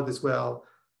cloud as well.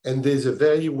 And there's a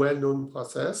very well-known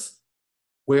process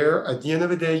where at the end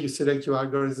of the day, you select your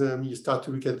algorithm, you start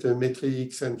to look at the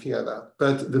metrics and things like that.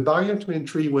 But the barrier to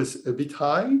entry was a bit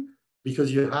high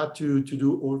because you had to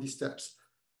do all these steps.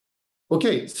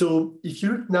 Okay, so if you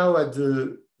look now at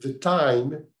the time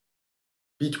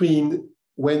between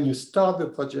when you start the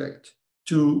project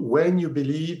to when you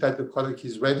believe that the product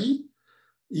is ready,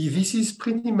 this is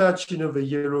pretty much the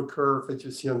yellow curve that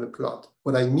you see on the plot.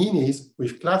 What I mean is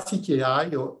with classic AI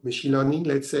or machine learning,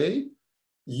 let's say,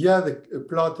 you have a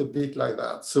plot a bit like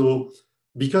that. So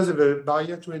because of a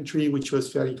barrier to entry, which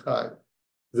was fairly high,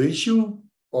 the issue,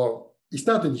 or it's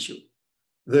not an issue,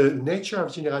 the nature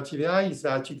of generative AI is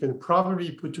that you can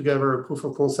probably put together a proof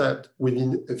of concept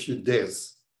within a few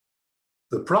days.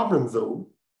 The problem, though,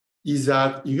 is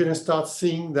that you're going to start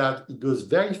seeing that it goes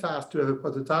very fast to have a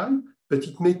prototype, but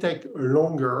it may take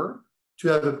longer to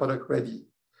have a product ready.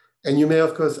 And you may,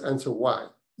 of course, answer why.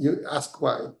 You ask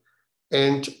why.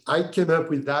 And I came up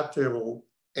with that table.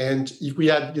 And if we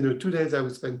had 2 days, I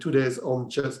would spend 2 days on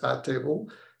just that table.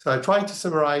 So I tried to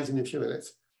summarize in a few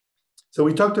minutes. So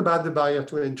we talked about the barrier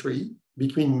to entry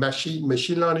between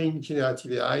machine learning,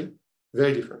 generative AI,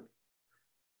 very different.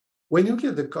 When you look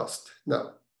at the cost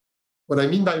now, what I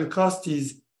mean by the cost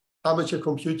is how much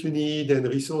compute you need and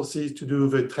resources to do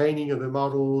the training of the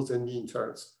models and the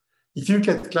inference. If you look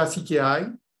at classic AI,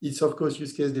 it's of course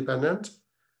use case dependent.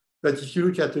 But if you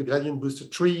look at the gradient booster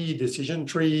tree, decision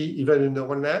tree, even in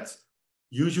neural nets,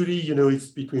 usually, it's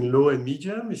between low and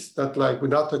medium. It's not like we're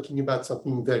not talking about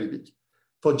something very big.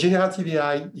 For generative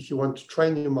AI, if you want to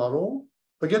train your model,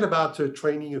 forget about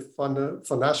training a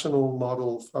foundational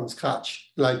model from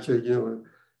scratch, like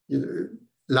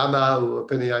Llama or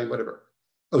OpenAI, whatever,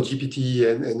 or GPT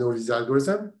and all these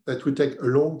algorithms. That would take a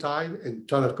long time and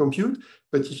ton of compute.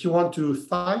 But if you want to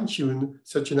fine-tune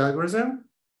such an algorithm,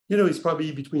 it's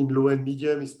probably between low and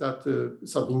medium. It's not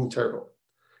something terrible.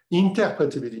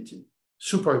 Interpretability,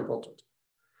 super important.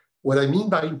 What I mean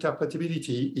by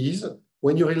interpretability is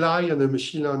when you rely on a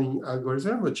machine learning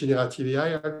algorithm or generative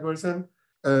AI algorithm,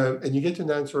 and you get an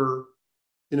answer,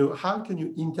 how can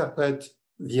you interpret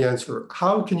the answer?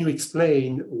 How can you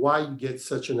explain why you get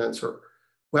such an answer?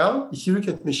 Well, if you look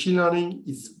at machine learning,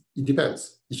 it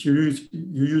depends. If you use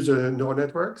neural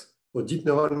networks or deep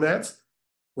neural nets,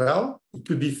 well, it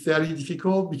could be fairly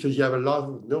difficult because you have a lot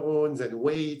of neurons and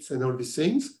weights and all these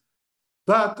things.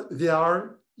 But there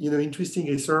are interesting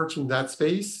research in that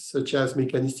space, such as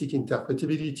mechanistic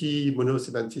interpretability,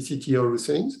 monosemanticity, all those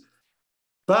things.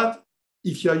 But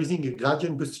if you are using a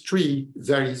gradient boost tree,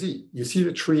 very easy. You see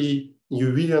the tree,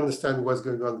 you really understand what's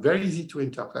going on, very easy to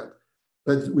interpret.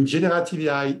 But with generative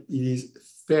AI, it is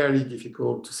fairly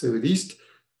difficult, to say the least,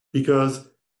 because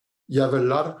you have a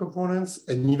lot of components,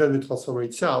 and even the transformer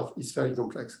itself is very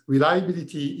complex.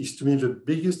 Reliability is, to me, the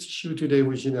biggest issue today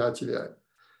with generative AI.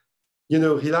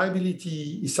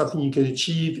 Reliability is something you can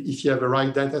achieve if you have the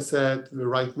right data set, the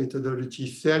right methodology,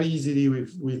 fairly easily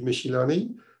with machine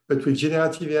learning. But with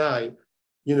generative AI,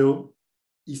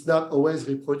 it's not always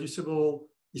reproducible,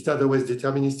 it's not always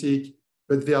deterministic,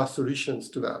 but there are solutions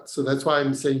to that. So that's why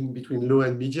I'm saying between low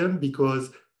and medium,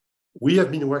 because we have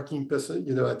been working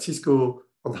at Cisco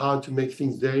on how to make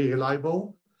things very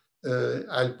reliable.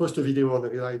 I'll post a video on the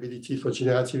reliability for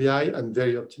generative AI. I'm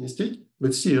very optimistic,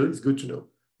 but still, it's good to know.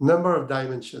 Number of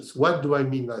dimensions. What do I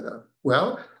mean by that?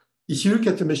 Well, if you look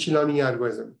at the machine learning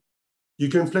algorithm, you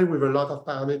can play with a lot of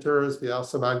parameters. There are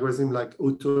some algorithms like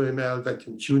AutoML that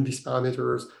can tune these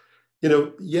parameters.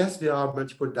 Yes, there are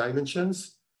multiple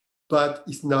dimensions, but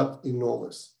it's not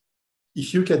enormous.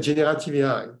 If you look at generative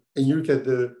AI and you look at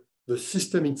the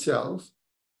system itself,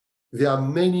 there are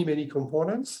many, many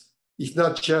components. It's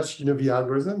not just the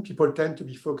algorithm. People tend to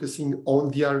be focusing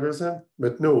on the algorithm,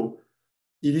 but no,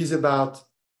 it is about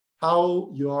how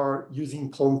you are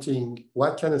using prompting,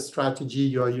 what kind of strategy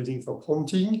you are using for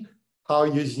prompting, how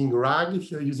you're using RAG, if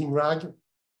you're using RAG.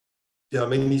 There are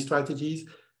many strategies.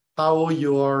 How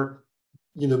you're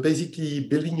basically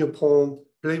building your prompt,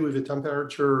 play with the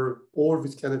temperature, all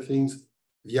these kind of things,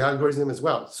 the algorithm as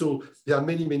well. So there are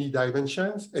many, many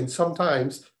dimensions. And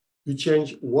sometimes you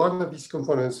change one of these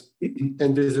components,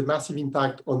 and there's a massive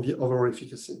impact on the overall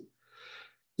efficacy.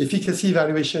 Efficacy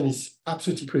evaluation is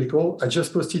absolutely critical. I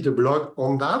just posted a blog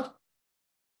on that.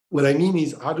 What I mean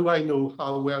is, how do I know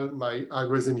how well my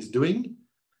algorithm is doing?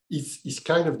 It's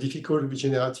kind of difficult with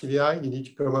generative AI. You need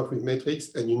to come up with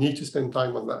metrics, and you need to spend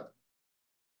time on that.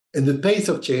 And the pace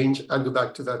of change, I'll go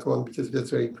back to that one because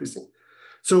that's very interesting.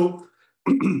 So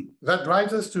that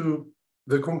drives us to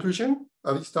the conclusion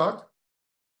of this talk.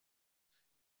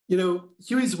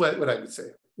 Here is what I would say.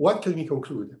 What can we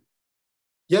conclude?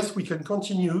 Yes, we can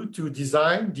continue to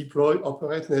design, deploy,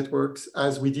 operate networks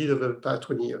as we did over the past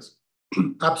 20 years.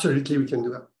 Absolutely, we can do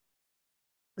that.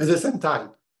 At the same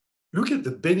time, look at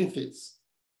the benefits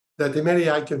that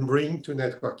ML/AI can bring to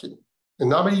networking.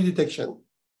 Anomaly detection,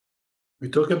 we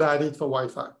talk about it for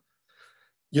Wi-Fi.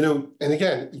 And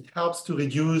again, it helps to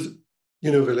reduce,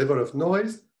 the level of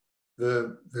noise,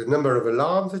 the number of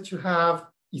alarms that you have.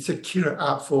 It's a killer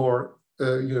app for,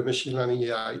 machine learning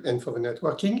AI and for the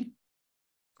networking.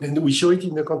 And we show it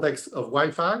in the context of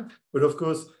Wi-Fi, but of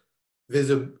course, there's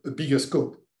a bigger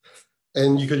scope.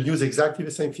 And you can use exactly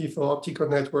the same thing for optical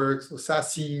networks or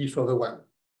SASE for the WAN.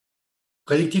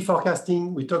 Predictive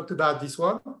forecasting, we talked about this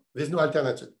one. There's no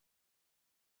alternative.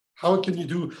 How can you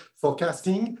do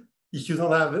forecasting if you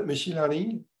don't have machine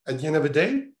learning at the end of the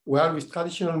day? Well, with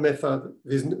traditional method,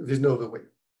 there's no other way.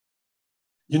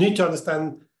 You need to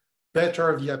understand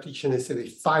better the application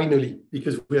SLA, finally,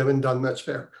 because we haven't done much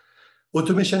there.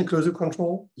 Automation closure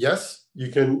control, yes, you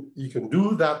can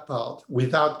do that part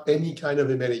without any kind of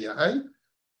ML/AI.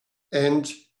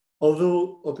 And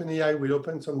although OpenAI will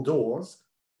open some doors,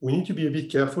 we need to be a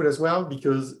bit careful as well,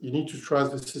 because you need to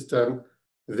trust the system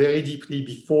very deeply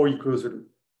before you close the loop.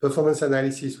 Performance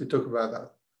analysis, we talk about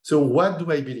that. So what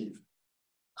do I believe?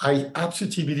 I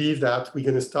absolutely believe that we're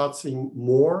going to start seeing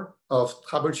more of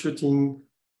troubleshooting,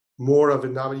 more of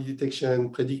anomaly detection,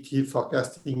 predictive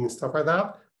forecasting, and stuff like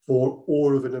that for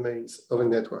all of the domains of a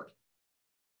network.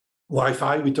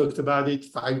 Wi-Fi, we talked about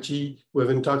it. 5G, we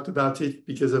haven't talked about it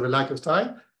because of a lack of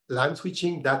time. LAN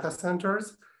switching, data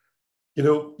centers.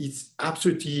 It's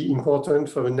absolutely important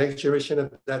for the next generation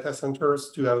of data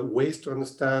centers to have ways to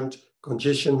understand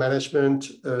congestion management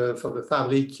for the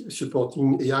fabric,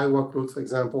 supporting AI workloads, for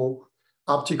example.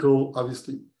 Optical,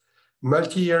 obviously.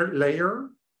 Multi-layer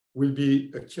will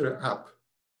be a killer app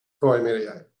for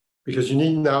ML/AI, because you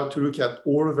need now to look at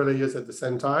all of the layers at the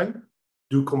same time,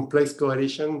 do complex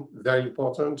correlation, very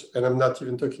important. And I'm not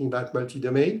even talking about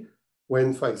multi-domain.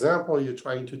 When, for example, you're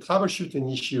trying to troubleshoot an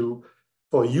issue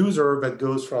for a user that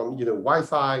goes from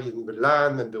Wi-Fi and the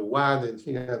LAN and the WAN and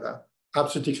things like that,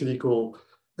 absolutely critical.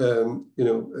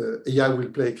 AI will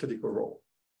play a critical role.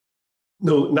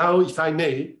 Now, if I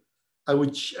may, I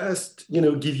would just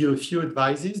give you a few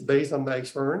advices based on my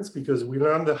experience, because we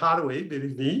learned the hard way,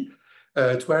 believe me,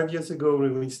 12 years ago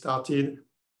when we started.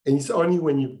 And it's only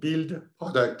when you build a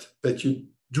product that you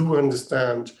do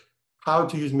understand how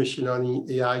to use machine learning,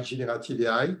 AI, generative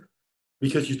AI,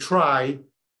 because you try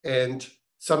and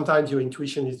sometimes your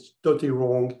intuition is totally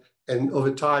wrong. And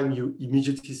over time, you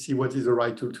immediately see what is the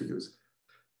right tool to use.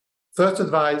 First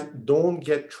advice, don't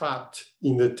get trapped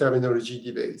in the terminology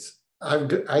debates.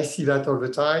 I see that all the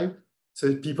time.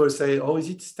 So people say, oh, is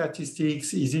it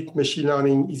statistics? Is it machine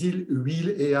learning? Is it real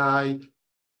AI?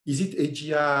 Is it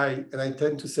AGI? And I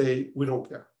tend to say, we don't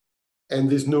care. And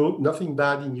there's nothing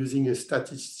bad in using a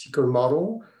statistical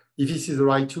model. If this is the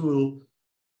right tool,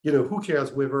 who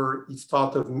cares whether it's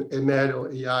part of ML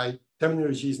or AI?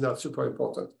 Terminology is not super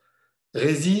important.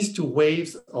 Resist to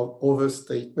waves of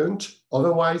overstatement.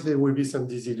 Otherwise, there will be some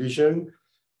disillusion.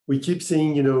 We keep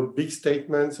seeing, big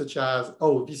statements such as,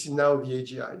 oh, this is now the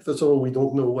AGI. First of all, we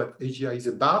don't know what AGI is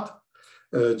about,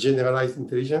 generalized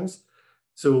intelligence.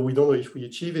 So we don't know if we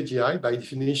achieve AGI by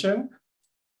definition.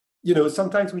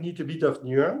 Sometimes we need a bit of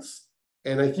nuance.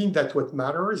 And I think that what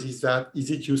matters is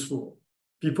is it useful?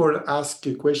 People ask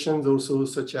questions also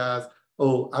such as,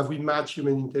 oh, have we matched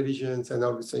human intelligence and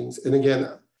other things? And again,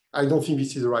 I don't think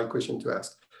this is the right question to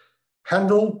ask.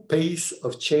 Handle pace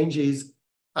of changes.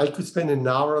 I could spend an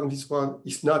hour on this one.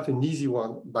 It's not an easy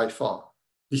one by far.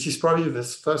 This is probably the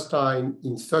first time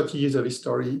in 30 years of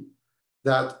history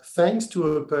that thanks to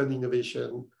open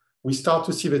innovation, we start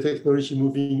to see the technology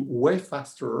moving way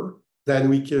faster than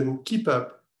we can keep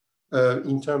up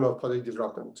in terms of product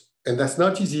development. And that's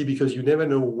not easy because you never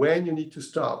know when you need to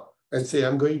stop and say,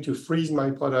 I'm going to freeze my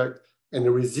product and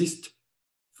resist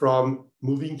from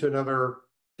moving to another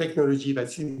technology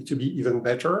that seems to be even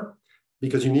better,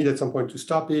 because you need at some point to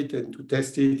stop it and to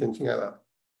test it and things like that.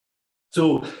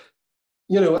 So,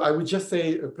 I would just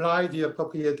say apply the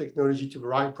appropriate technology to the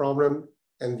right problem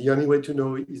and the only way to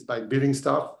know is by building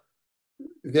stuff.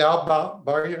 There are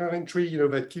barrier of entry,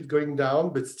 that keep going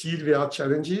down, but still there are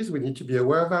challenges. We need to be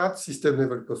aware of that. System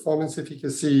level performance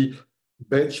efficacy,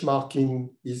 benchmarking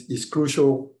is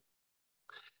crucial.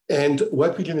 And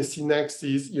what we're going to see next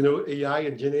is, AI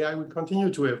and Gen AI will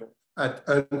continue to evolve at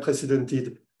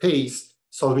unprecedented pace,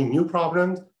 solving new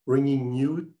problems, bringing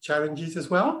new challenges as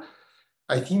well.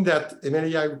 I think that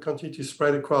ML/AI will continue to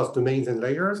spread across domains and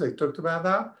layers. I talked about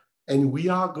that. And we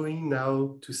are going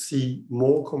now to see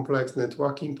more complex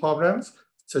networking problems,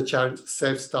 such as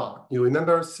self-start. You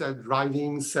remember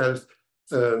self-driving,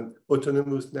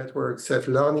 autonomous networks,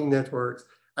 self-learning networks.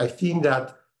 I think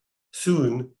that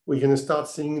soon we're going to start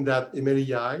seeing that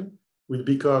ML/AI will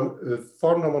become a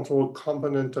fundamental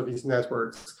component of these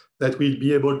networks that will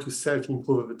be able to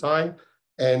self-improve over time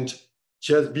and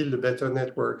just build a better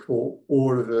network for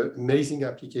all of the amazing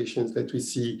applications that we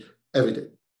see every day.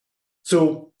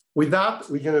 So with that,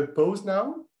 we're going to pause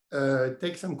now,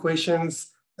 take some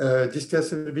questions,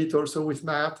 discuss a little bit also with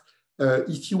Matt.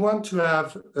 If you want to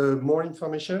have more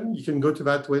information, you can go to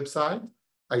that website.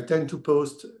 I tend to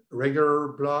post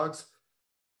regular blogs,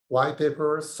 white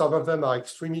papers. Some of them are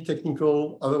extremely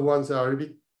technical. Other ones are a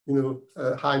bit,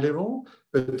 high level.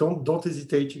 But don't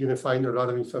hesitate. You're going to find a lot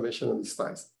of information on these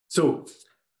slides. So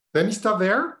let me stop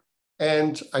there.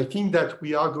 And I think that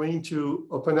we are going to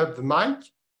open up the mic.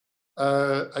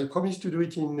 I promised to do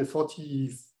it in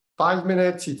 45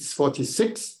 minutes. It's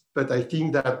 46, but I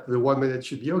think that the 1 minute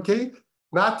should be okay.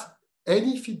 Matt,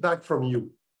 any feedback from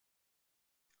you?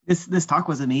 This talk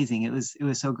was amazing. It was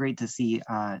so great to see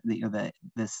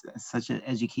this such an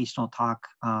educational talk.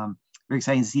 Very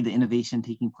exciting to see the innovation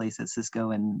taking place at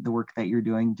Cisco and the work that you're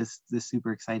doing. Just this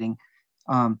super exciting.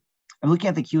 I'm looking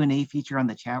at the Q&A feature on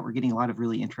the chat. We're getting a lot of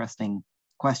really interesting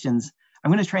questions.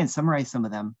 I'm going to try and summarize some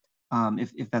of them,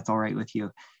 if that's all right with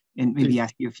you, and maybe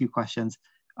ask you a few questions.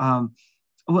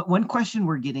 One question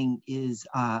we're getting is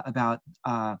about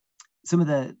some of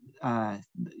the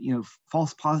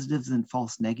false positives and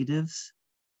false negatives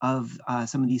of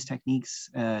some of these techniques.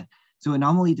 So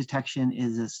anomaly detection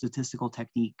is a statistical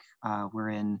technique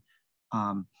wherein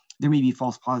there may be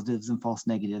false positives and false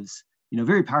negatives.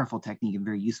 Very powerful technique and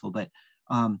very useful. But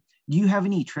do you have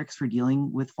any tricks for dealing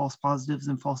with false positives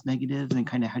and false negatives, and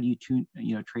kind of how do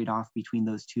you trade off between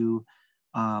those two?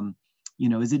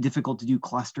 Is it difficult to do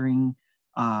clustering?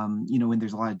 When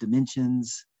there's a lot of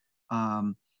dimensions? How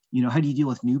do you deal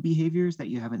with new behaviors that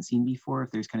you haven't seen before?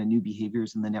 If there's kind of new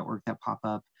behaviors in the network that pop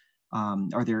up,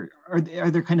 are there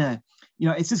kind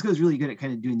of, Cisco is really good at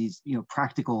kind of doing these,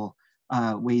 practical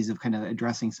ways of kind of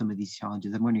addressing some of these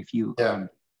challenges. I'm wondering if you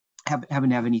happen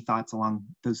to have any thoughts along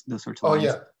those sorts of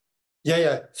lines.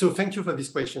 Yeah. So thank you for this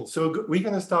question. So we're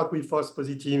going to start with false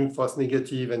positive, false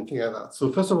negative, and things like that.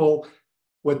 So first of all,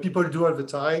 what people do all the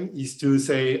time is to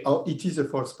say, oh, it is a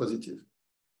false positive.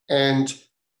 And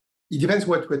it depends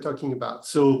what we're talking about.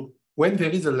 So when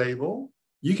there is a label,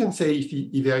 you can say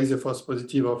if there is a false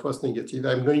positive or false negative.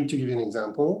 I'm going to give you an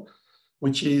example,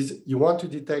 which is you want to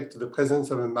detect the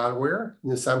presence of a malware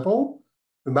in a sample.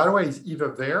 The malware is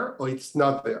either there or it's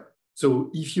not there.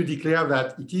 So if you declare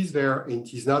that it is there and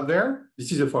it is not there,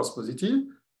 this is a false positive.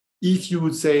 If you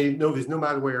would say, no, there's no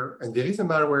malware and there is a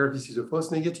malware, this is a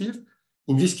false negative.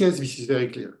 In this case, this is very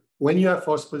clear. When you have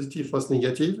false positive, false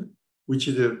negative, which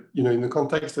is in the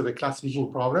context of a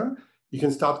classification problem, you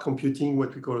can start computing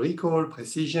what we call recall,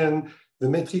 precision. The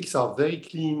metrics are very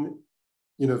clean,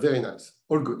 very nice,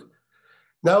 all good.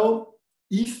 Now,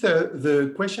 if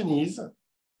the question is,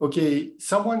 okay,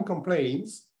 someone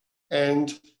complains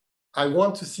and I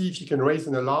want to see if you can raise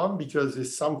an alarm because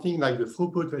there's something like the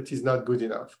throughput that is not good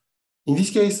enough. In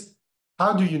this case,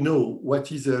 how do you know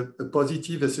what is a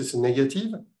positive versus a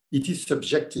negative? It is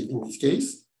subjective in this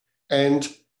case. And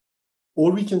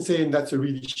all we can say, and that's a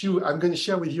real issue, I'm going to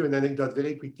share with you an anecdote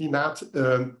very quickly, Matt.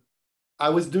 I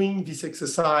was doing this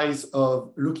exercise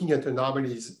of looking at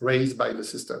anomalies raised by the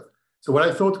system. So what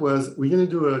I thought was, we're going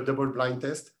to do a double-blind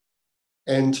test,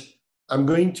 and I'm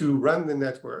going to run the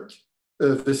network,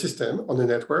 the system on the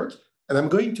network, and I'm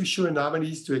going to show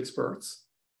anomalies to experts.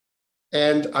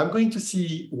 And I'm going to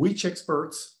see which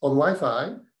experts on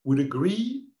Wi-Fi would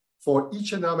agree for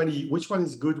each anomaly, which one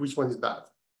is good, which one is bad.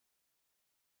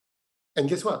 And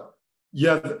guess what? You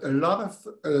have a lot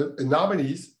of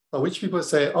anomalies for which people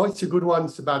say, oh, it's a good one,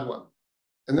 it's a bad one.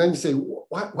 And then you say,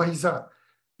 why is that?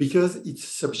 Because it's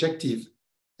subjective.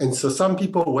 And so some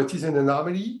people, what is an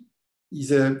anomaly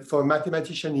is for a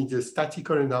mathematician, it's a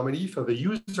statistical anomaly. For the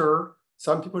user,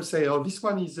 some people say, oh, this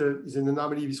one is an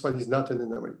anomaly, this one is not an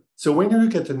anomaly. So when you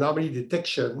look at anomaly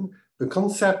detection, the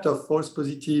concept of false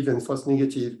positive and false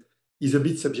negative is a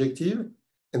bit subjective.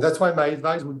 And that's why my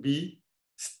advice would be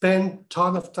spend a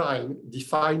ton of time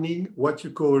defining what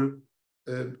you call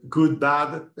good,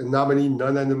 bad, anomaly,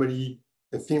 non-anomaly,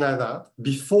 and things like that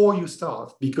before you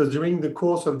start. Because during the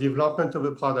course of development of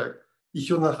a product, if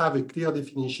you don't have a clear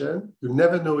definition, you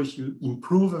never know if you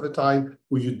improve over time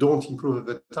or you don't improve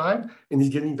over time, and it's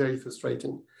getting very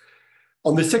frustrating.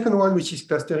 On the second one, which is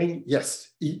clustering,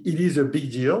 yes, it is a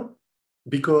big deal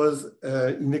because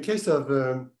in the case of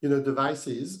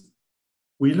devices,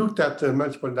 we looked at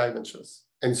multiple dimensions.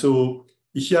 And so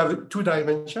if you have 2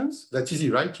 dimensions, that's easy,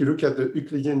 right? You look at the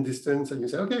Euclidean distance and you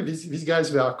say, okay, these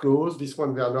guys, they are close, this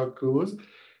one, they are not close.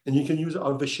 And you can use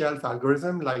off-the-shelf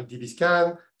algorithm like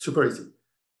dbScan, super easy.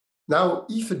 Now,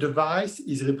 if a device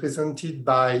is represented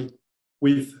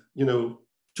with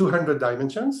 200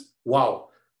 dimensions, wow,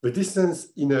 the distance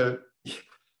in an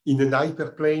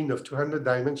hyperplane of 200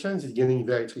 dimensions is getting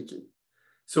very tricky.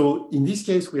 So in this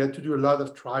case, we had to do a lot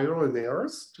of trial and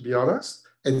errors, to be honest,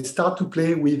 and start to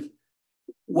play with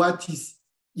what is,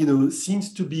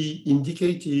 seems to be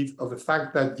indicative of the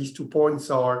fact that these 2 points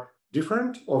are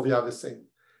different or they are the same.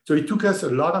 So it took us a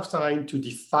lot of time to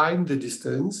define the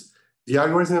distance. The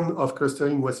algorithm of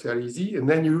clustering was very easy. And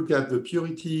then you look at the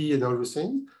purity and all those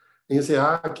things, and you say,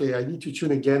 okay, I need to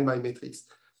tune again my metrics.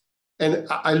 And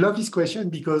I love this question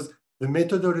because the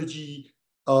methodology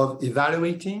of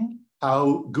evaluating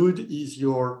how good is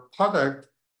your product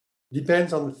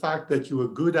depends on the fact that you are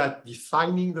good at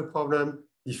defining the problem,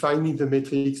 defining the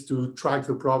metrics to track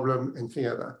the problem and things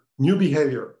like that. New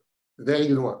behavior, very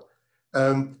good one.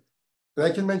 And I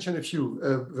can mention a few.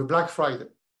 The Black Friday.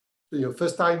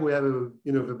 First time we have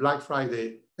the Black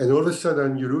Friday, and all of a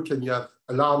sudden you look and you have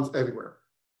alarms everywhere.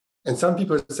 And some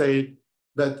people say,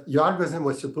 but your algorithm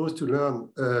was supposed to learn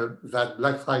that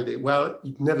Black Friday. Well,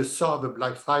 it never saw the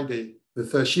Black Friday the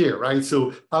first year, right?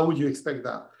 So how would you expect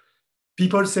that?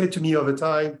 People say to me all the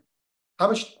time, how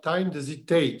much time does it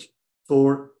take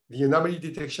for the anomaly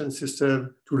detection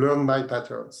system to learn my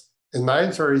patterns? And my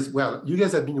answer is, well, you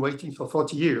guys have been waiting for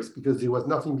 40 years because there was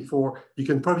nothing before. You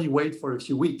can probably wait for a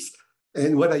few weeks.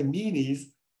 And what I mean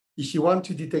is, if you want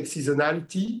to detect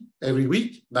seasonality every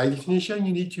week, by definition,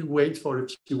 you need to wait for a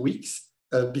few weeks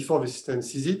before the system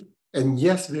sees it. And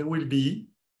yes, there will be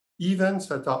events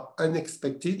that are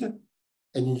unexpected.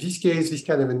 And in this case, this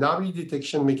kind of anomaly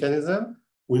detection mechanism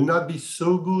will not be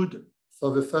so good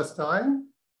for the first time,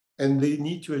 and they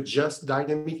need to adjust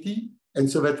dynamically. And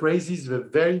so that raises the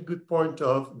very good point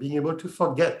of being able to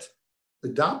forget,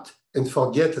 adapt, and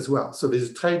forget as well. So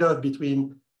there's a trade-off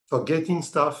between forgetting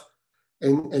stuff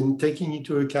and taking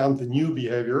into account the new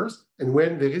behaviors. And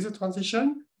when there is a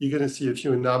transition, you're going to see a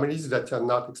few anomalies that are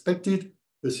not expected.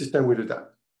 The system will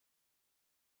adapt.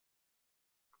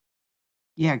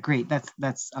 Yeah, great.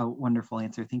 That's a wonderful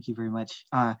answer. Thank you very much.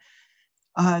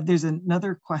 There's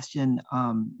another question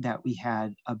that we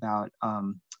had about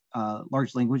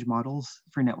large language models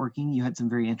for networking. You had some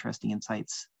very interesting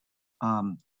insights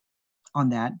on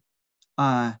that.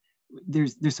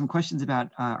 There's some questions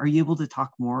about, are you able to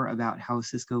talk more about how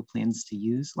Cisco plans to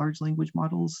use large language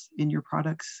models in your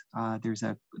products? There's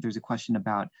a question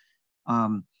about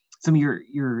some of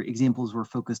your examples were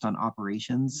focused on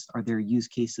operations. Are there use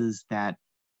cases that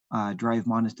drive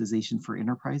monetization for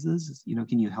enterprises?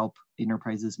 Can you help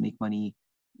enterprises make money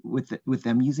with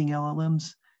them using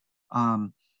LLMs?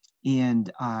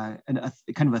 And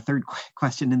kind of a third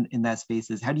question in that space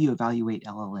is, how do you evaluate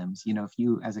LLMs? If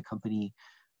you as a company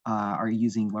are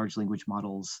using large language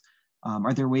models,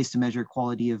 are there ways to measure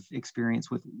quality of experience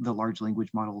with the large language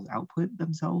model output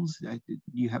themselves? Do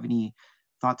you have any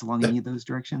thoughts along any of those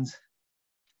directions?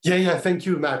 Yeah, thank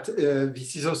you, Matt.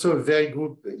 This is also a very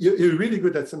good, you're really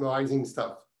good at summarizing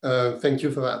stuff. Thank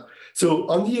you for that. So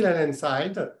on the LLM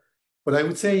side, what I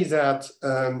would say is that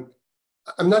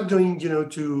I'm not going,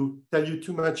 to tell you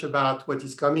too much about what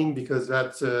is coming, because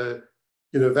that's, that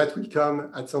will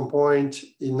come at some point,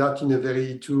 not in a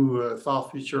very too far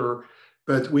future,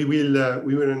 but we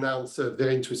will announce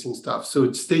very interesting stuff.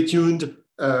 So stay tuned.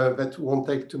 That won't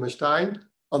take too much time.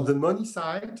 On the money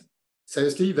side,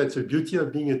 seriously, that's the beauty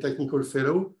of being a technical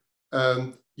fellow.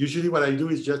 Usually what I do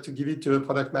is just to give it to a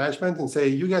product management and say,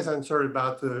 you guys answer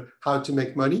about how to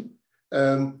make money.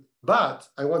 But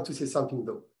I want to say something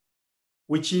though,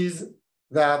 which is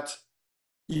that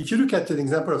if you look at an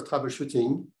example of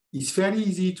troubleshooting, it's fairly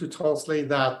easy to translate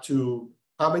that to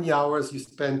how many hours you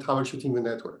spend troubleshooting the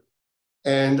network.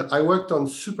 And I worked on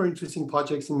super interesting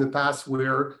projects in the past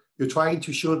where you're trying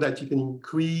to show that you can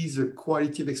increase the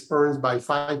quality of experience by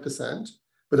 5%.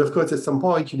 But of course, at some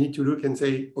point, you need to look and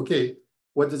say, okay,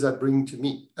 what does that bring to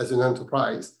me as an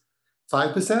enterprise?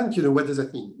 5%, what does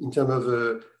that mean in terms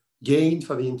of gain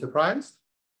for the enterprise?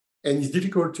 and it's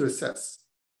difficult to assess.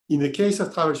 In the case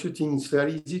of troubleshooting, it's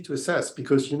very easy to assess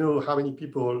because you know how many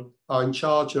people are in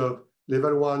charge of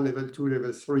level 1, level 2,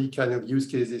 level 3 kind of use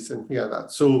cases and things like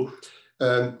that. So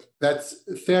that's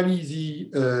a fairly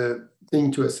easy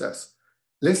thing to assess.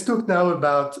 Let's talk now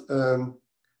about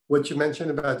what you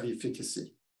mentioned about the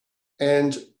efficacy.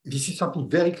 And this is something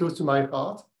very close to my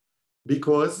heart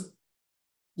because,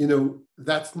 you know,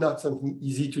 that's not something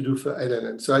easy to do for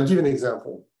LLM. So I'll give an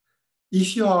example.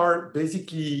 If you are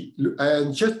basically,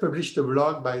 and just published a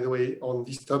blog, by the way, on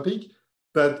this topic,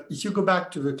 but if you go back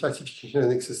to the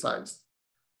classification exercise,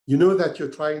 you know that you're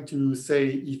trying to say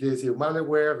if there's a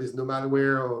malware, there's no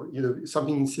malware, or you know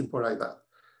something simple like that.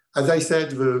 As I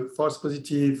said, the false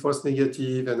positive, false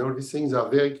negative, and all these things are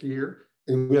very clear,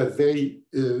 and we have very,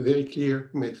 very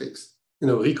clear metrics. You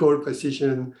know, recall,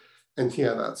 precision, and things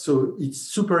like that. So it's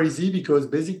super easy because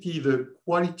basically the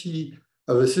quality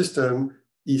of a system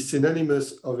is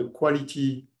synonymous of the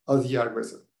quality of the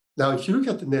algorithm. Now, if you look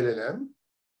at an LLM,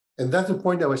 and that's the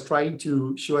point I was trying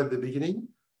to show at the beginning,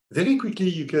 very quickly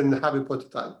you can have a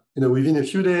prototype. You know, within a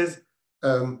few days,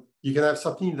 you can have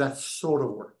something that sort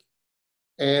of works.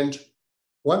 And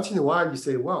once in a while, you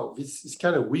say, wow, this is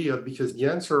kind of weird because the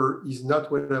answer is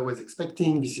not what I was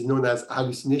expecting. This is known as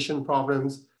hallucination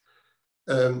problems.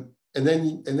 And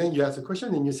then you ask a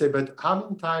question and you say, but how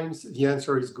many times the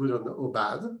answer is good or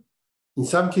bad? In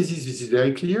some cases, this is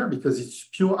very clear because it's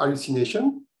pure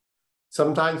hallucination.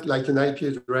 Sometimes, like an IP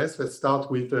address that starts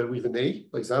with an A,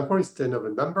 for example, instead of a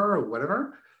number or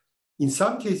whatever. In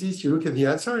some cases, you look at the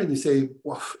answer and you say,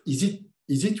 well, is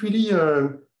it really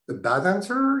a bad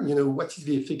answer? You know, what is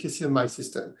the efficacy of my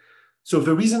system? So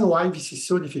the reason why this is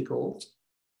so difficult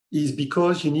is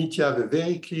because you need to have a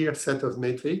very clear set of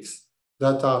metrics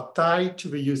that are tied to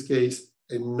the use case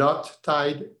and not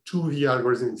tied to the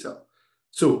algorithm itself.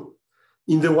 So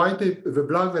in the white paper, the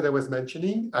blog that I was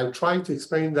mentioning, I tried to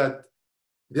explain that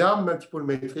there are multiple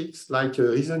metrics like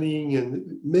reasoning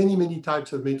and many, many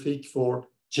types of metrics for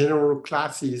general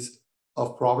classes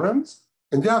of problems,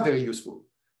 and they are very useful.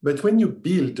 But when you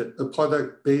build a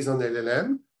product based on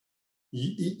LLM,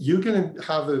 you're going to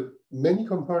have many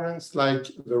components like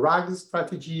the RAG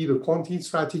strategy, the quantity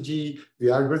strategy,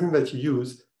 the algorithm that you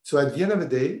use. So at the end of the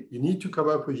day, you need to come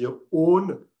up with your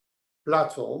own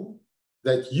platform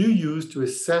that you use to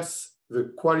assess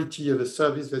the quality of the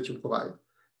service that you provide.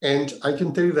 And I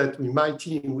can tell you that with my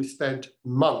team, we spent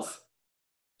months,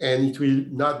 and it will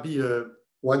not be a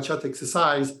one-shot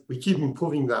exercise. We keep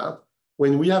improving that.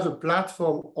 When we have a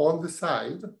platform on the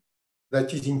side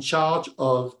that is in charge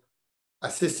of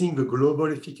assessing the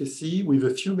global efficacy with a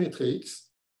few metrics,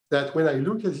 that when I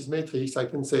look at these metrics, I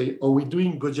can say, are we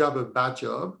doing good job or bad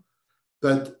job?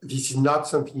 But this is not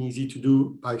something easy to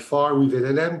do by far with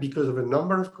LLM because of a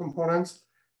number of components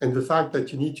and the fact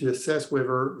that you need to assess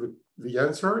whether the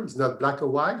answer is not black or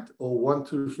white or 1,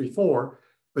 2, 3, 4,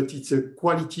 but it's a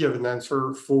quality of an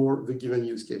answer for the given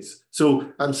use case.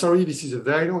 So I'm sorry, this is a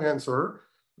very long answer,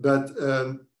 but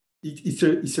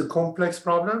it's a complex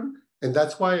problem. And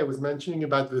that's why I was mentioning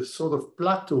about the sort of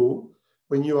plateau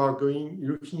when you are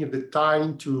looking at the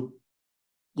time to,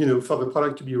 you know, for the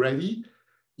product to be ready.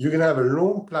 You're going to have a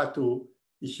long plateau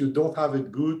if you don't have a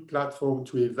good platform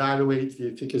to evaluate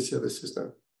the efficacy of the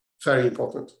system. Very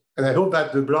important. And I hope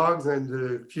that the blogs and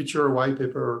the future white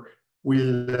paper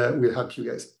will help you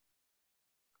guys.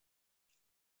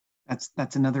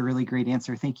 That's another really great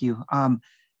answer. Thank you.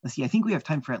 Let's see. I think we have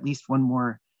time for at least one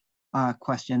more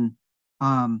question.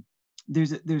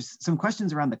 There's some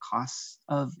questions around the costs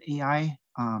of AI,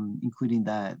 including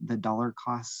the dollar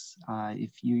costs.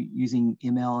 If you're using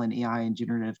ML and AI and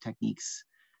generative techniques,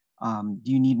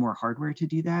 do you need more hardware to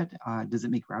do that? Does it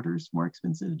make routers more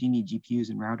expensive? Do you need GPUs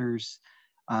and routers?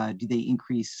 Do they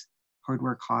increase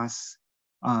hardware costs?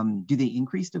 Do they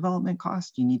increase development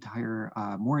costs? Do you need to hire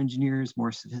more engineers,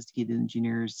 more sophisticated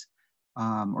engineers?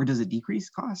 Or does it decrease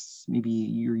costs? Maybe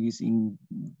you're using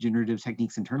generative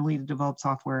techniques internally to develop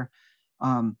software.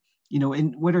 You know,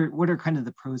 and what are kind of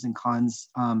the pros and cons?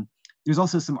 There's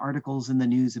also some articles in the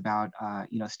news about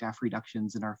you know, staff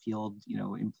reductions in our field. You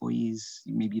know, employees,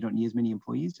 maybe you don't need as many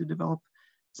employees to develop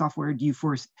software. Do you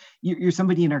you're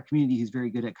somebody in our community who's very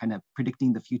good at kind of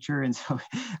predicting the future, and so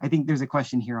I think there's a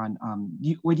question here on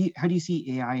how do you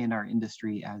see AI in our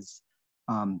industry as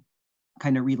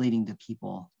kind of relating to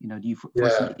people? You know, do you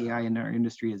foresee AI in our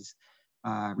industry as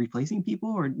replacing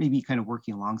people, or maybe kind of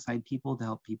working alongside people to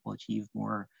help people achieve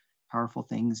more powerful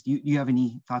things? Do you have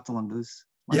any thoughts along those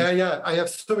lines? Yeah. I have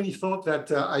so many thoughts that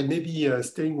I may be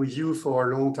staying with you for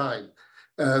a long time.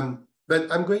 But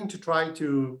I'm going to try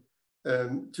to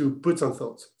put some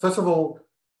thoughts. First of all,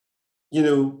 you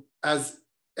know, as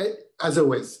as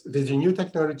always, there's a new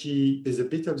technology, there's a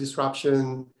bit of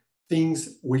disruption,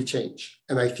 things will change.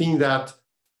 And I think that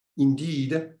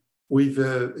indeed, with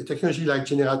a technology like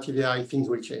generative AI, things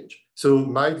will change. So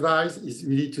my advice is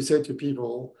really to say to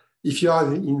people, if you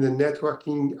are in the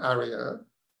networking area,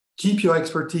 keep your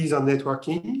expertise on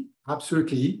networking,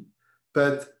 absolutely,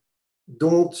 but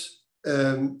don't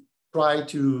try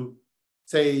to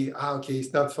say, okay,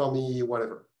 it's not for me,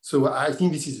 whatever. So I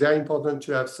think this is very important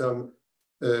to have some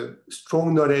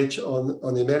strong knowledge on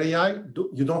MLAI.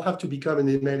 You don't have to become an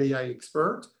MLAI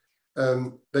expert,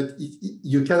 but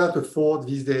you cannot afford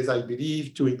these days, I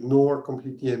believe, to ignore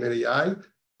completely MLAI.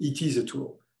 It is a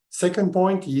tool. Second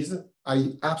point is,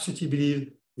 I absolutely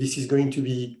believe this is going to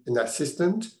be an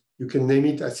assistant. You can name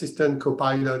it assistant,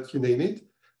 copilot, you name it,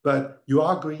 but you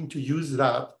are going to use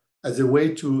that as a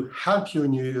way to help you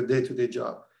in your day-to-day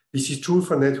job. This is true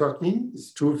for networking,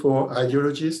 it's true for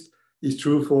radiologists, it's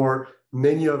true for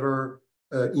many other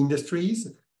industries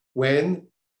when,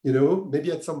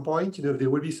 maybe at some point, there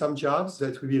will be some jobs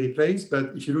that will be replaced,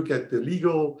 but if you look at the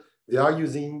legal, they are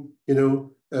using,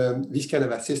 this kind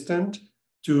of assistant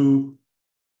to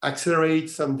accelerate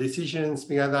some decisions,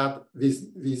 things like that.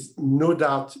 There's no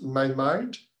doubt in my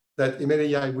mind that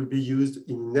MLAI will be used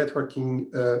in networking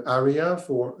area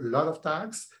for a lot of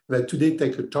tasks that today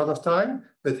take a ton of time.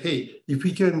 But hey, if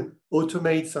we can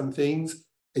automate some things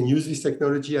and use this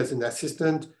technology as an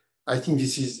assistant, I think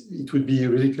it would be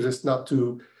ridiculous not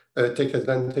to take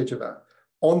advantage of that.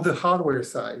 On the hardware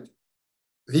side,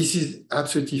 this is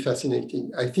absolutely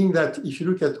fascinating. I think that if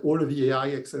you look at all of the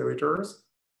AI accelerators,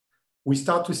 we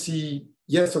start to see,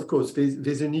 yes, of course,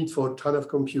 there's a need for a ton of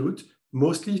compute,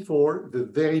 mostly for the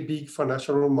very big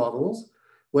foundational models.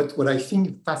 What I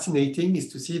think fascinating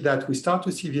is to see that we start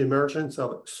to see the emergence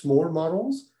of small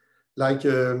models like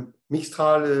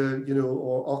Mistral,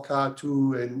 or Orca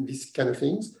 2 and these kind of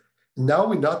things. Now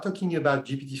we're not talking about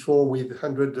GPT-4 with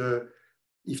 100,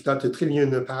 if not a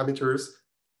trillion parameters,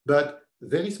 but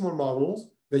very small models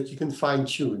that you can fine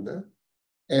tune.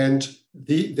 And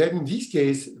then in this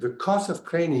case, the cost of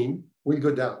training will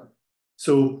go down.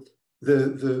 So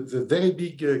the very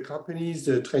big companies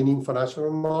training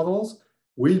foundational models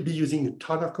will be using a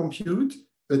ton of compute,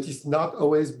 but it's not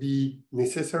always be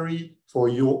necessary for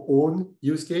your own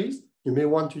use case. You may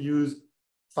want to use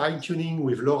fine-tuning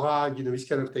with LoRa, these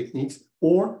kind of techniques,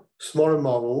 or smaller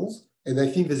models. And I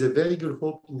think there's a very good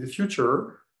hope in the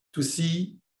future to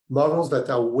see models that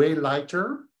are way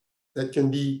lighter, that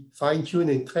can be fine-tuned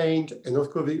and trained, and of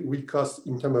course, it will cost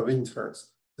in terms of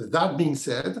inference. That being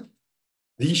said,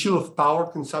 the issue of power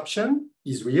consumption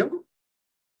is real.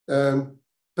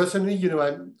 Personally,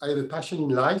 I have a passion in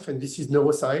life, and this is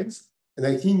neuroscience. And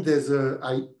I think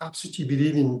I absolutely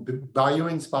believe in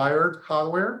bio-inspired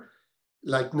hardware,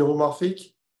 like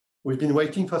neuromorphic. We've been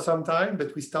waiting for some time,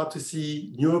 but we start to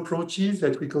see new approaches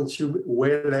that we consume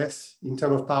way less in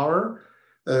terms of power.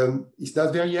 It's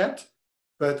not there yet,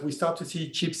 but we start to see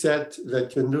chipset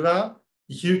that can do that.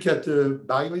 If you look at the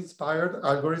bio-inspired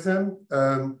algorithm,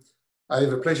 I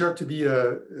have a pleasure to be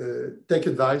a tech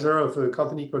advisor of a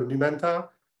company called Numenta.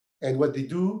 And what they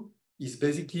do is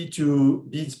basically to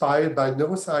be inspired by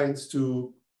neuroscience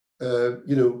to,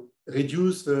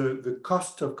 reduce the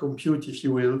cost of compute, if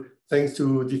you will, thanks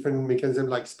to different mechanisms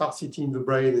like sparsity in the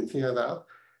brain and things like that.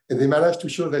 And they managed to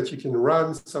show that you can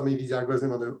run some of these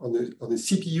algorithms on a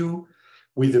CPU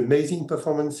with amazing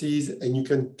performances, and you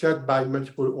can cut by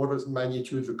multiple orders of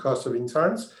magnitude the cost of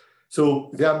inference.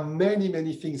 So there are many,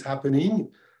 many things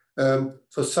happening.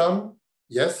 For some,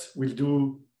 yes, we'll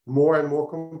do more and more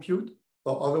compute.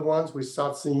 For other ones, we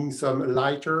start seeing some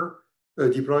lighter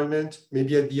deployment,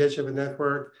 maybe at the edge of a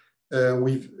network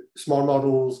with small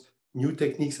models, new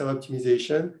techniques of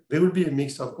optimization. There will be a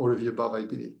mix of all of the above, I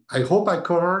believe. I hope I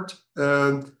covered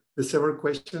the several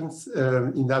questions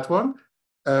in that one.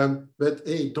 But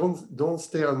hey, don't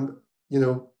stay on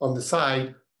the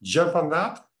side. Jump on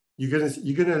that. You're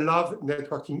gonna love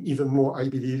networking even more, I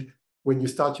believe, when you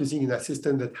start using an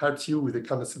assistant that helps you with the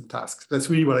cumbersome tasks. That's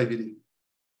really what I believe.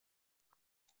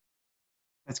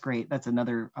 That's great. That's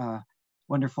another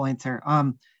wonderful answer.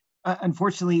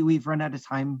 Unfortunately, we've run out of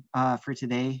time for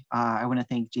today. I want to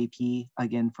thank JP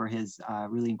again for his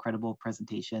really incredible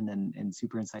presentation and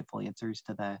super insightful answers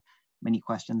to the many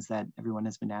questions that everyone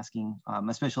has been asking.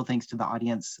 A special thanks to the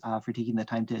audience for taking the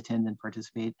time to attend and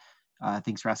participate.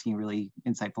 Thanks for asking really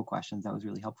insightful questions. That was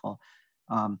really helpful.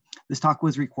 This talk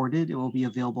was recorded. It will be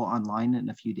available online in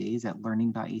a few days at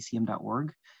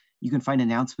learning.acm.org. You can find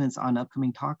announcements on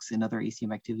upcoming talks and other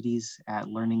ACM activities at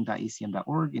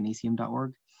learning.acm.org and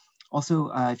acm.org.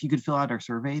 Also, if you could fill out our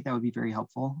survey, that would be very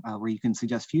helpful, where you can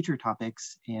suggest future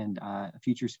topics and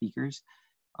future speakers.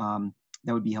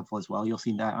 That would be helpful as well. You'll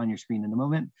see that on your screen in a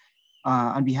moment.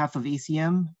 On behalf of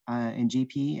ACM and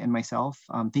JP and myself,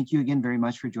 thank you again very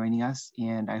much for joining us,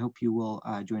 and I hope you will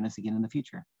join us again in the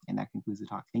future. And that concludes the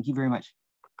talk. Thank you very much.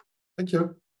 Thank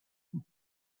you.